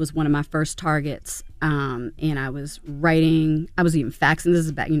Wanted was one of my first targets, and I was even faxing.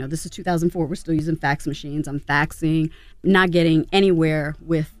 This is 2004. We're still using fax machines. I'm faxing, not getting anywhere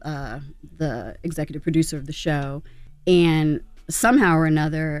with the executive producer of the show, and somehow or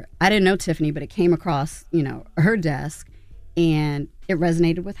another, I didn't know Tiffany, but it came across, her desk, and it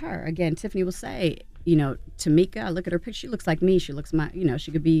resonated with her. Again, Tiffany will say, Tamika, I look at her picture, she looks like me. She looks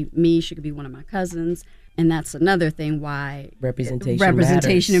she could be me, she could be one of my cousins. And that's another thing why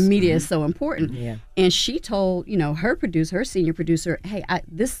representation in media is so important. Yeah. And she told, her senior producer, hey,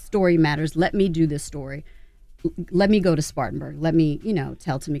 this story matters. Let me do this story. Let me go to Spartanburg. Let me,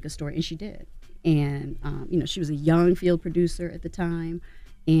 tell Tamika's story. And she did. And, she was a young field producer at the time.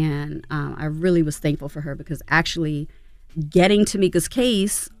 And I really was thankful for her, because actually getting Tamika's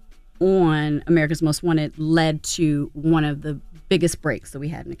case on America's Most Wanted led to one of the biggest breaks that we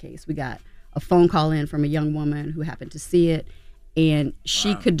had in the case. We got a phone call in from a young woman who happened to see it, and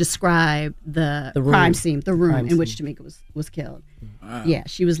she could describe the crime scene, the room in which Tamika was killed. Wow. Yeah,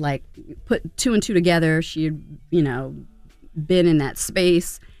 she was like, put two and two together. She had, been in that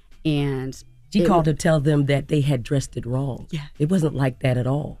space, and she called to tell them that they had dressed it wrong. Yeah, it wasn't like that at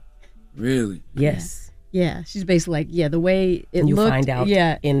all. Really? Yes. Yeah, she's basically like, the way it and you looked. Find out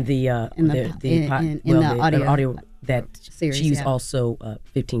in the audio that series, she's also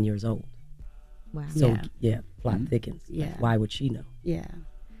 15 years old. Wow. So plot thickens. Yeah. Why would she know? Yeah.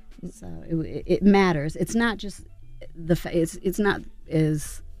 So it matters. It's not just it's not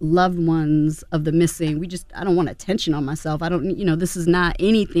as loved ones of the missing. I don't want attention on myself. I don't, this is not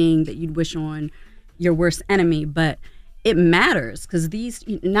anything that you'd wish on your worst enemy, but it matters because these,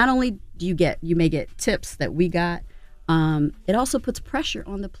 not only do you may get tips that we got, it also puts pressure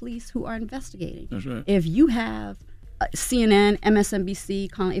on the police who are investigating. That's right. If you have CNN,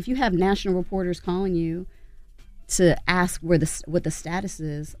 MSNBC calling, if you have national reporters calling you to ask what the status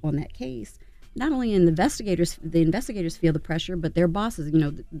is on that case, not only the investigators feel the pressure, but their bosses,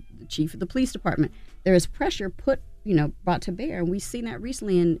 the chief of the police department, there is pressure brought to bear. And we've seen that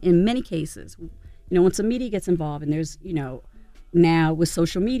recently in many cases. Once the media gets involved, and there's, now with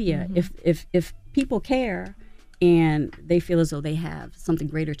social media, if people care and they feel as though they have something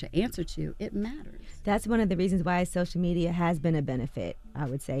greater to answer to, it matters. That's one of the reasons why social media has been a benefit, I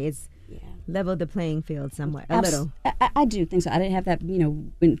would say. It's leveled the playing field somewhat, a little. I do think so. I didn't have that,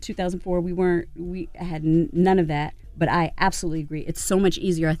 in 2004, we had none of that, but I absolutely agree. It's so much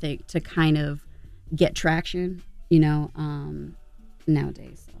easier, I think, to kind of get traction,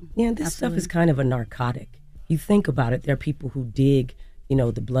 nowadays. So. Yeah, this stuff is kind of a narcotic. You think about it, there are people who dig,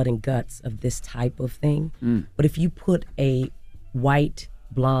 the blood and guts of this type of thing. But if you put a white,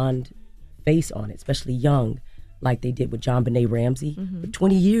 blonde face on it, especially young, like they did with John Benet Ramsey, for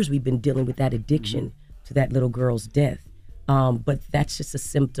 20 years we've been dealing with that addiction to that little girl's death. But that's just a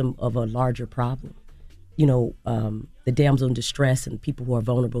symptom of a larger problem. The damsel in distress and people who are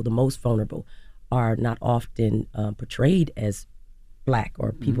vulnerable, the most vulnerable, are not often portrayed as Black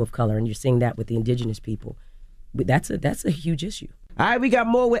or people of color, and you're seeing that with the indigenous people. But that's a huge issue. All right, we got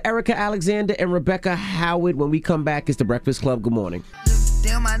more with Erica Alexander and Rebecca Howard. When we come back, it's The Breakfast Club. Good morning.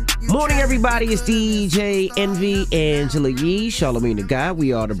 Morning, everybody. It's DJ Envy, Angela Yee, Charlamagne the Guy.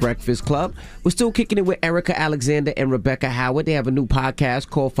 We are The Breakfast Club. We're still kicking it with Erica Alexander and Rebecca Howard. They have a new podcast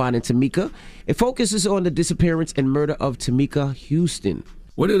called Finding Tamika. It focuses on the disappearance and murder of Tamika Houston.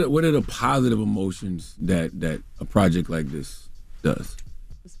 What are the positive emotions that a project like this does?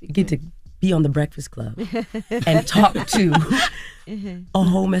 You get to be on The Breakfast Club and talk to a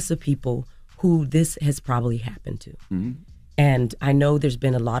whole mess of people who this has probably happened to. And I know there's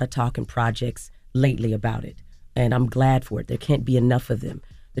been a lot of talk and projects lately about it, and I'm glad for it. There can't be enough of them.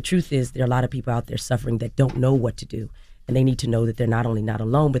 The truth is there are a lot of people out there suffering that don't know what to do, and they need to know that they're not only not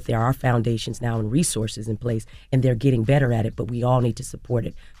alone, but there are foundations now and resources in place, and they're getting better at it, but we all need to support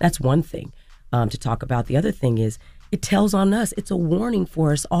it. That's one thing to talk about. The other thing is it tells on us. It's a warning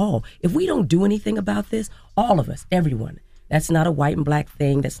for us all. If we don't do anything about this, all of us, everyone, that's not a white and black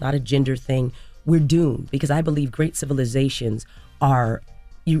thing. That's not a gender thing. We're doomed, because I believe great civilizations are,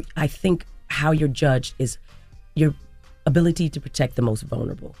 I think how you're judged is your ability to protect the most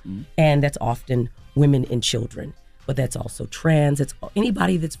vulnerable. And that's often women and children, but that's also trans, it's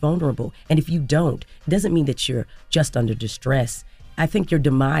anybody that's vulnerable. And if you don't, it doesn't mean that you're just under distress. I think your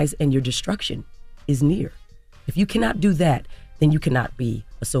demise and your destruction is near. If you cannot do that, then you cannot be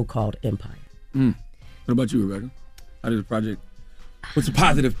a so-called empire. What about you, Rebecca? How did the project, what's the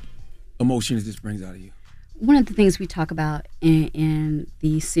positive emotions this brings out of you? One of the things we talk about in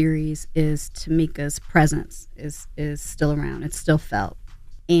the series is Tamika's presence is still around. It's still felt,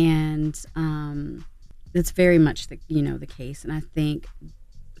 and it's very much the case. And I think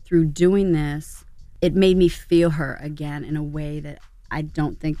through doing this, it made me feel her again in a way that I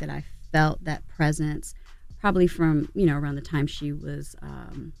don't think that I felt that presence probably from around the time she was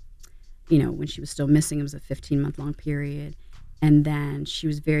when she was still missing. It was a 15-month long period. And then she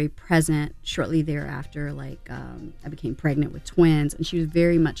was very present shortly thereafter. I became pregnant with twins, and she was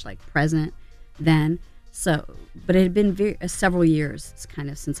very much present then. So, but it had been several years kind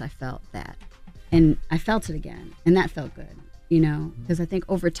of since I felt that, and I felt it again, and that felt good, because I think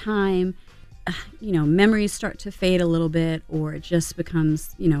over time, memories start to fade a little bit, or it just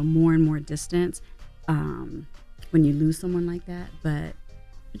becomes more and more distant when you lose someone like that. But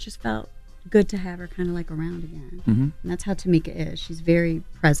it just felt good to have her kind of around again. And that's how Tamika is. She's very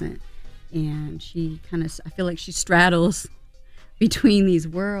present, and she kind of, I feel like she straddles between these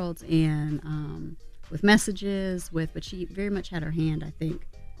worlds, and with messages, but she very much had her hand, I think,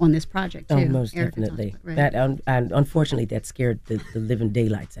 on this project too. Oh, most definitely. Right. That and unfortunately that scared the living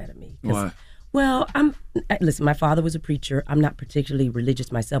daylights out of me. Why? Well, listen, my father was a preacher. I'm not particularly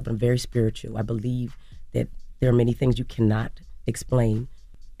religious myself, but I'm very spiritual. I believe that there are many things you cannot explain.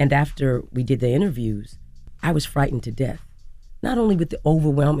 And after we did the interviews, I was frightened to death. Not only with the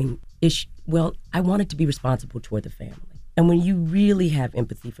overwhelming issue, I wanted to be responsible toward the family. And when you really have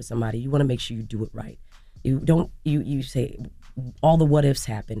empathy for somebody, you want to make sure you do it right. You say all the what ifs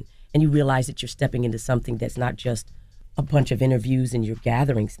happen, and you realize that you're stepping into something that's not just a bunch of interviews and you're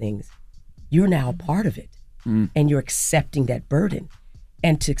gathering things, you're now a part of it. And you're accepting that burden.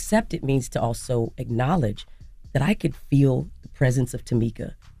 And to accept it means to also acknowledge that I could feel the presence of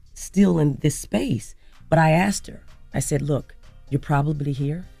Tamika still in this space. But I asked her, I said, look, you're probably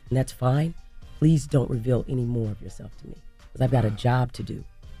here, and that's fine. Please don't reveal any more of yourself to me, because I've got a job to do.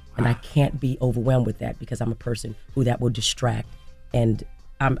 And I can't be overwhelmed with that, because I'm a person who that will distract. And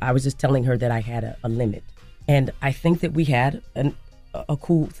I was just telling her that I had a limit. And I think that we had a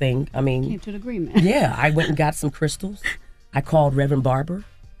cool thing. I mean, came to an agreement. Yeah, I went and got some crystals. I called Reverend Barber.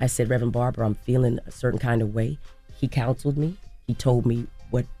 I said, Reverend Barber, I'm feeling a certain kind of way. He counseled me. He told me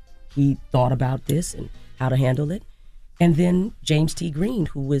what he thought about this and how to handle it. And then James T. Green,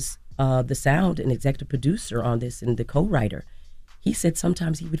 who was the sound and executive producer on this and the co-writer, he said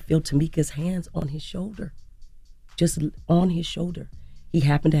sometimes he would feel Tamika's hands on his shoulder, just on his shoulder. He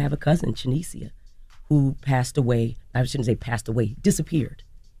happened to have a cousin, Shanicia, who passed away. I shouldn't say passed away, disappeared.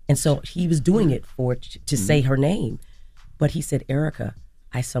 And so he was doing it to say her name. But he said, Erica,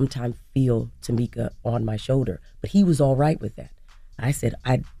 I sometimes feel Tamika on my shoulder. But he was all right with that. I said,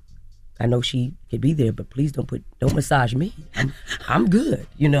 I know she could be there, but please don't massage me. I'm good,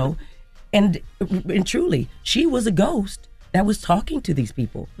 you know. And truly, she was a ghost that was talking to these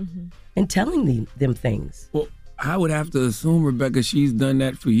people and telling them things. Well, I would have to assume, Rebecca, she's done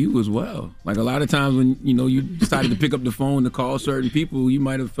that for you as well. Like a lot of times when, you know, you decided to pick up the phone to call certain people, you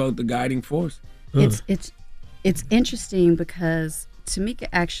might have felt the guiding force. It's interesting because Tamika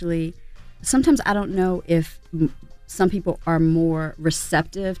actually, sometimes I don't know if some people are more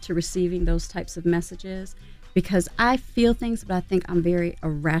receptive to receiving those types of messages, because I feel things, but I think I'm very a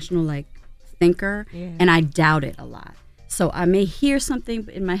rational thinker, and I doubt it a lot. So I may hear something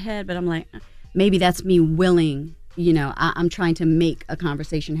in my head, but I'm like, maybe that's me willing, you know, I'm trying to make a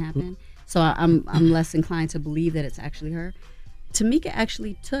conversation happen. So I'm less inclined to believe that it's actually her. Tamika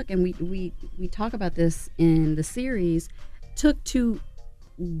actually took, and we talk about this in the series, took to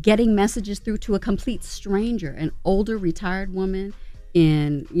getting messages through to a complete stranger, an older retired woman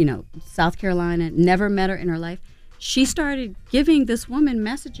in, you know, South Carolina, never met her in her life. She started giving this woman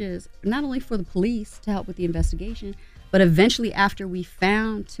messages, not only for the police to help with the investigation, but eventually after we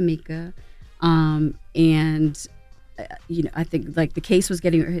found Tamika, and you know, I think like the case was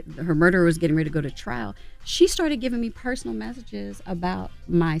her murderer was getting ready to go to trial, she started giving me personal messages about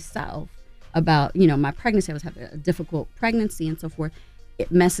myself, about, you know, my pregnancy. I was having a difficult pregnancy and so forth.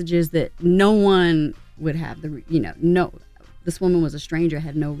 Messages that no one would have this woman was a stranger,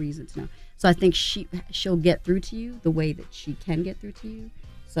 had no reason to know. So I think she'll get through to you the way that she can get through to you.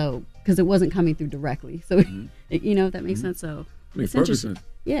 So, because it wasn't coming through directly. So, you know, if that makes sense. So, makes perfect sense.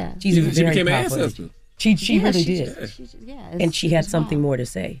 Yeah. She became an ancestor. She really did. And she had something wild. more to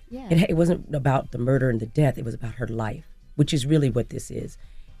say. Yeah. It wasn't about the murder and the death. It was about her life, which is really what this is.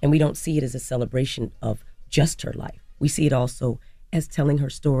 And we don't see it as a celebration of just her life. We see it also as telling her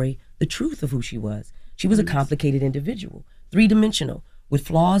story, the truth of who she was. She was a complicated individual, three-dimensional, with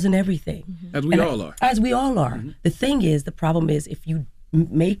flaws and everything. As we all are. As we all are. The thing is, the problem is, if you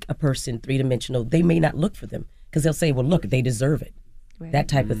make a person three-dimensional, they may not look for them, because they'll say, well, look, they deserve it. Right. That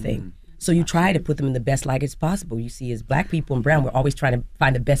type of thing. So you try to put them in the best light as possible. You see, as black people and brown, we're always trying to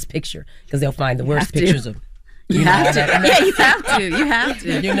find the best picture, because they'll find the worst pictures of. You have to. Yeah, you have to. You have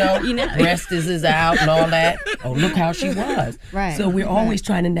to. You know, breast is out and all that. Oh, look how she was. Right. So we're always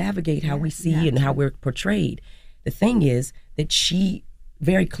trying to navigate how we see and how we're portrayed. The thing is that she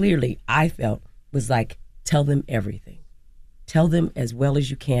very clearly, I felt, was like, tell them everything. Tell them as well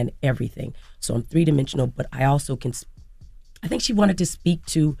as you can everything. So I'm three-dimensional, but I also can, I think she wanted to speak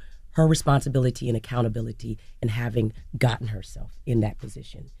to her responsibility and accountability and having gotten herself in that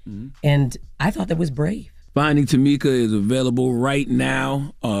position. And I thought that was brave. Finding Tamika is available right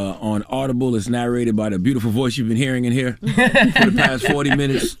now on Audible. It's narrated by the beautiful voice you've been hearing in here for the past 40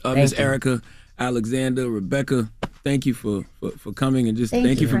 minutes. Miss Erica Alexander, Rebecca, thank you for coming, and just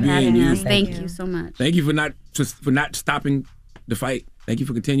thank you for being you. Thank you so much. Thank you for not stopping the fight. Thank you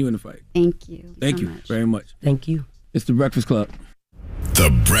for continuing the fight. Thank you. Thank you very much. Thank you. It's The Breakfast Club. The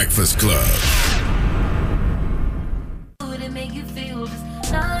Breakfast Club.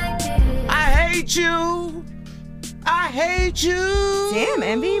 I hate you. I hate you. Damn,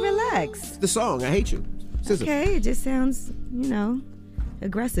 Envy, relax. The song, I hate you. SZA. Okay, it just sounds, you know,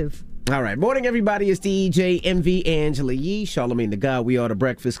 aggressive. All right, morning everybody. It's DJ MV, Angela Yee, Charlamagne the God. We are The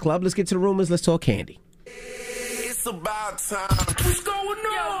Breakfast Club. Let's get to the rumors. Let's talk candy. It's about time. What's going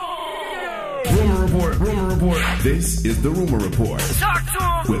on? Rumor report, rumor report. This is the Rumor Report Talk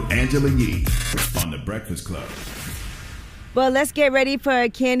to him. with Angela Yee on The Breakfast Club. Well, let's get ready for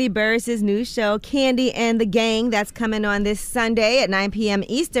Candy Burris' new show, Candy and the Gang. That's coming on this Sunday at 9 p.m.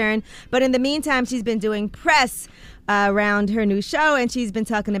 Eastern. But in the meantime, she's been doing press around her new show, and she's been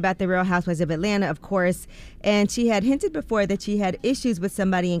talking about the Real Housewives of Atlanta, of course. And she had hinted before that she had issues with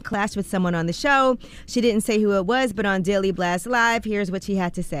somebody and clashed with someone on the show. She didn't say who it was, but on Daily Blast Live, here's what she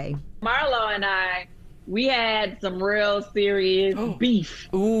had to say. Marlo and I, we had some real serious beef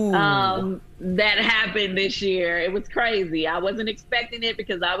that happened this year. It was crazy. I wasn't expecting it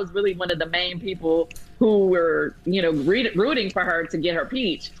because I was really one of the main people who were, rooting for her to get her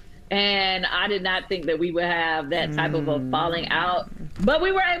peach. And I did not think that we would have that type of a falling out. But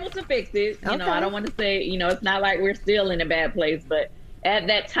we were able to fix it. You know, I don't want to say, it's not like we're still in a bad place. But at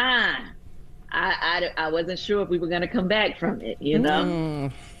that time, I wasn't sure if we were going to come back from it,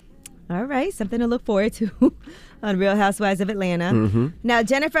 All right, something to look forward to on Real Housewives of Atlanta. Now,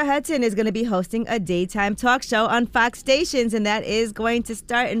 Jennifer Hudson is going to be hosting a daytime talk show on Fox stations, and that is going to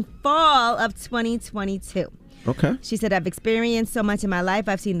start in fall of 2022. Okay. She said, I've experienced so much in my life.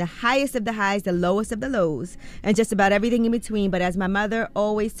 I've seen the highest of the highs, the lowest of the lows, and just about everything in between. But as my mother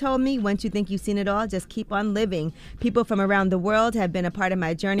always told me, once you think you've seen it all, just keep on living. People from around the world have been a part of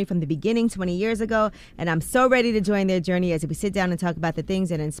my journey from the beginning 20 years ago, and I'm so ready to join their journey as we sit down and talk about the things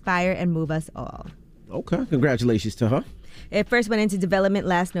that inspire and move us all. Okay. Congratulations to her. It first went into development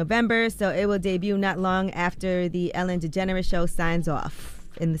last November, so it will debut not long after the Ellen DeGeneres show signs off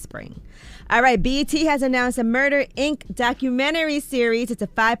in the spring. All right, BET has announced a Murder, Inc. documentary series. It's a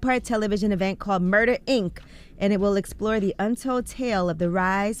 5-part television event called Murder, Inc., and it will explore the untold tale of the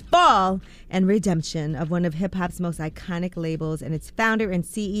rise, fall, and redemption of one of hip-hop's most iconic labels and its founder and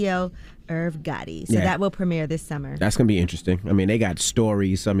CEO, Irv Gotti. So that will premiere this summer. That's going to be interesting. I mean, they got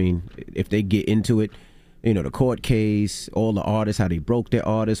stories. I mean, if they get into it, the court case, all the artists, how they broke their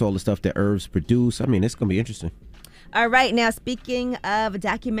artists, all the stuff that Irv's produced. I mean, it's going to be interesting. All right, now speaking of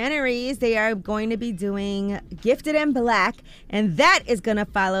documentaries, they are going to be doing Gifted and Black, and that is going to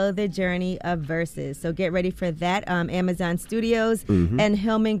follow the journey of Versus. So get ready for that. Amazon Studios and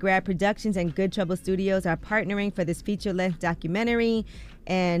Hillman Grad Productions and Good Trouble Studios are partnering for this feature-length documentary.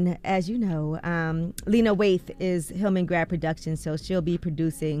 And as you know, Lena Waithe is Hillman Grad Productions, so she'll be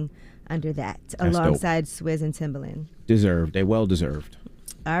producing under that alongside Swizz and Timbaland. Deserved. They well deserved.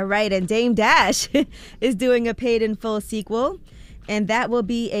 All right, and Dame Dash is doing a paid in full sequel, and that will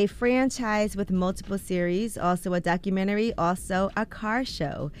be a franchise with multiple series, also a documentary, also a car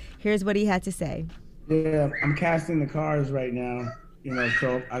show. Here's what he had to say. Yeah, I'm casting the cars right now,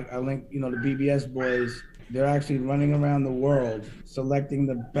 so I link, the BBS boys. They're actually running around the world selecting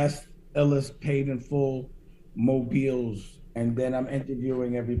the best, illest, paid in full mobiles, and then I'm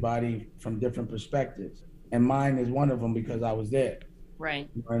interviewing everybody from different perspectives. And mine is one of them because I was there. Right.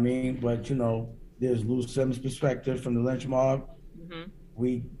 You know what I mean? But, there's Lou Sims' perspective from the Lynch Mob.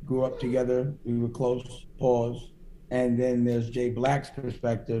 We grew up together. We were close, pause. And then there's Jay Black's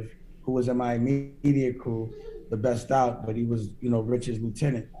perspective, who was in my immediate crew, the best out, but he was, Rich's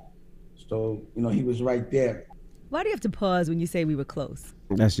lieutenant. So, he was right there. Why do you have to pause when you say we were close?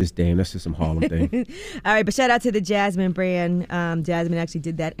 That's just Dame. That's just some Harlem thing. All right, but shout out to the Jasmine brand. Jasmine actually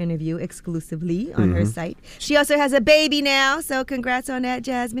did that interview exclusively on her site. She also has a baby now, so congrats on that,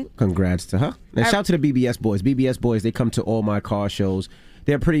 Jasmine. Congrats to her. And shout out to the BBS boys. BBS boys, they come to all my car shows.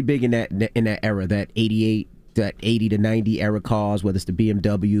 They're pretty big in that era, that 88, that 80 to 90 era cars, whether it's the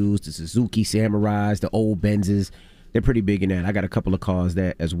BMWs, the Suzuki Samurais, the old Benzes. They're pretty big in that. I got a couple of cars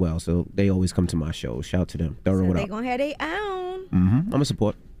there as well, so they always come to my shows. Shout out to them. So they're going to have their own. I'm going to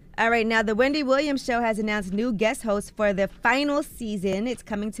support. All right, now the Wendy Williams Show has announced new guest hosts for the final season. It's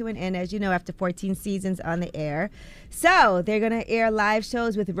coming to an end, as you know, after 14 seasons on the air. So they're going to air live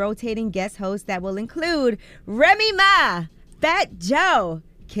shows with rotating guest hosts that will include Remy Ma, Fat Joe,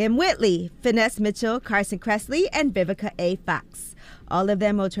 Kim Whitley, Finesse Mitchell, Carson Kressley, and Vivica A. Fox. All of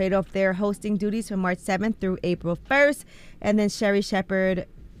them will trade off their hosting duties from March 7th through April 1st. And then Sherry Shepherd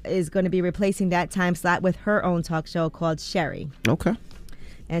is going to be replacing that time slot with her own talk show called Sherry. Okay.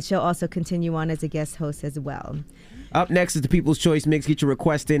 And she'll also continue on as a guest host as well. Up next is the People's Choice Mix. Get your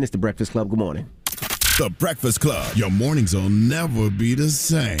request in. It's The Breakfast Club. Good morning. The Breakfast Club. Your mornings will never be the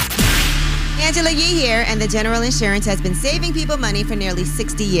same. Angela Yee here, and the General Insurance has been saving people money for nearly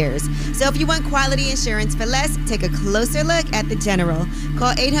 60 years. So if you want quality insurance for less, take a closer look at The General.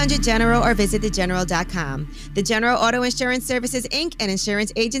 Call 800-GENERAL or visit thegeneral.com. The General Auto Insurance Services, Inc., an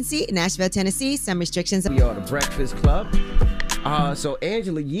insurance agency, Nashville, Tennessee. Some restrictions. We are The Breakfast Club. So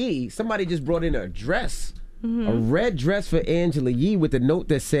Angela Yee, somebody just brought in a dress, a red dress for Angela Yee with a note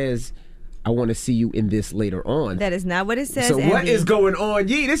that says, I want to see you in this later on. That is not what it says. So what Andy. is going on?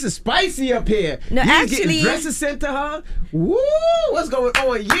 Yee, this is spicy up here. No, Yee's actually, getting dresses sent to her. Woo! What's going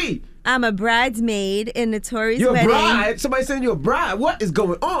on, Yee? I'm a bridesmaid in Notori's You're wedding. a bride? Somebody saying you're a bride. What is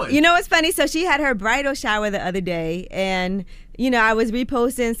going on? You know what's funny? So she had her bridal shower the other day, and I was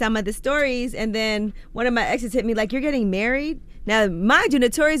reposting some of the stories, and then one of my exes hit me like, "You're getting married?" Now, mind you,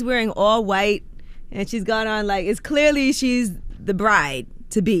 Notori's wearing all white, and she's got on it's clearly she's the bride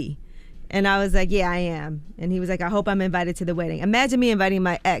to be. And I was like, yeah, I am. And he was like, I hope I'm invited to the wedding. Imagine me inviting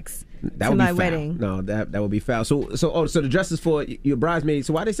my ex to my wedding. No, that would be foul. So the dress is for your bridesmaid.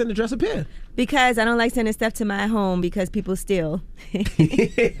 So why they send the dress up here? Because I don't like sending stuff to my home because people steal.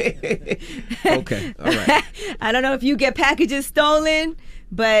 Okay, all right. I don't know if you get packages stolen,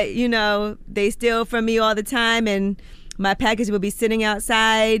 but they steal from me all the time, and my package will be sitting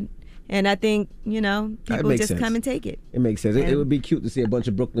outside. And I think, people just come and take it. It makes sense. It would be cute to see a bunch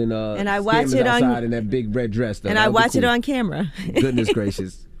of Brooklyn and I watch it outside in that big red dress. And I watch it on camera. Goodness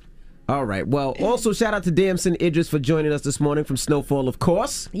gracious. All right. Well, also shout out to Damson Idris for joining us this morning from Snowfall, of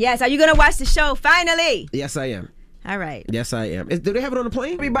course. Yes. Are you going to watch the show finally? Yes, I am. All right. Yes, I am. Do they have it on the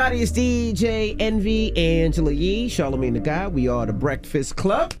plane? Everybody, it's DJ Envy, Angela Yee, Charlamagne the Guy. We are the Breakfast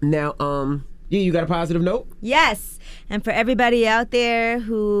Club. Now, you got a positive note? Yes. And for everybody out there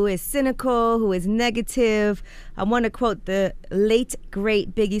who is cynical, who is negative, I want to quote the late,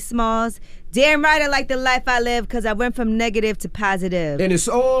 great Biggie Smalls. Damn right I like the life I live because I went from negative to positive. And it's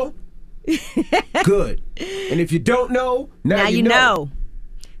all good. And if you don't know, now you know.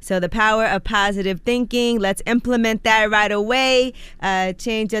 So the power of positive thinking, let's implement that right away.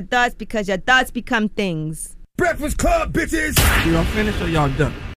 Change your thoughts because your thoughts become things. Breakfast Club, bitches! Y'all finished or y'all done?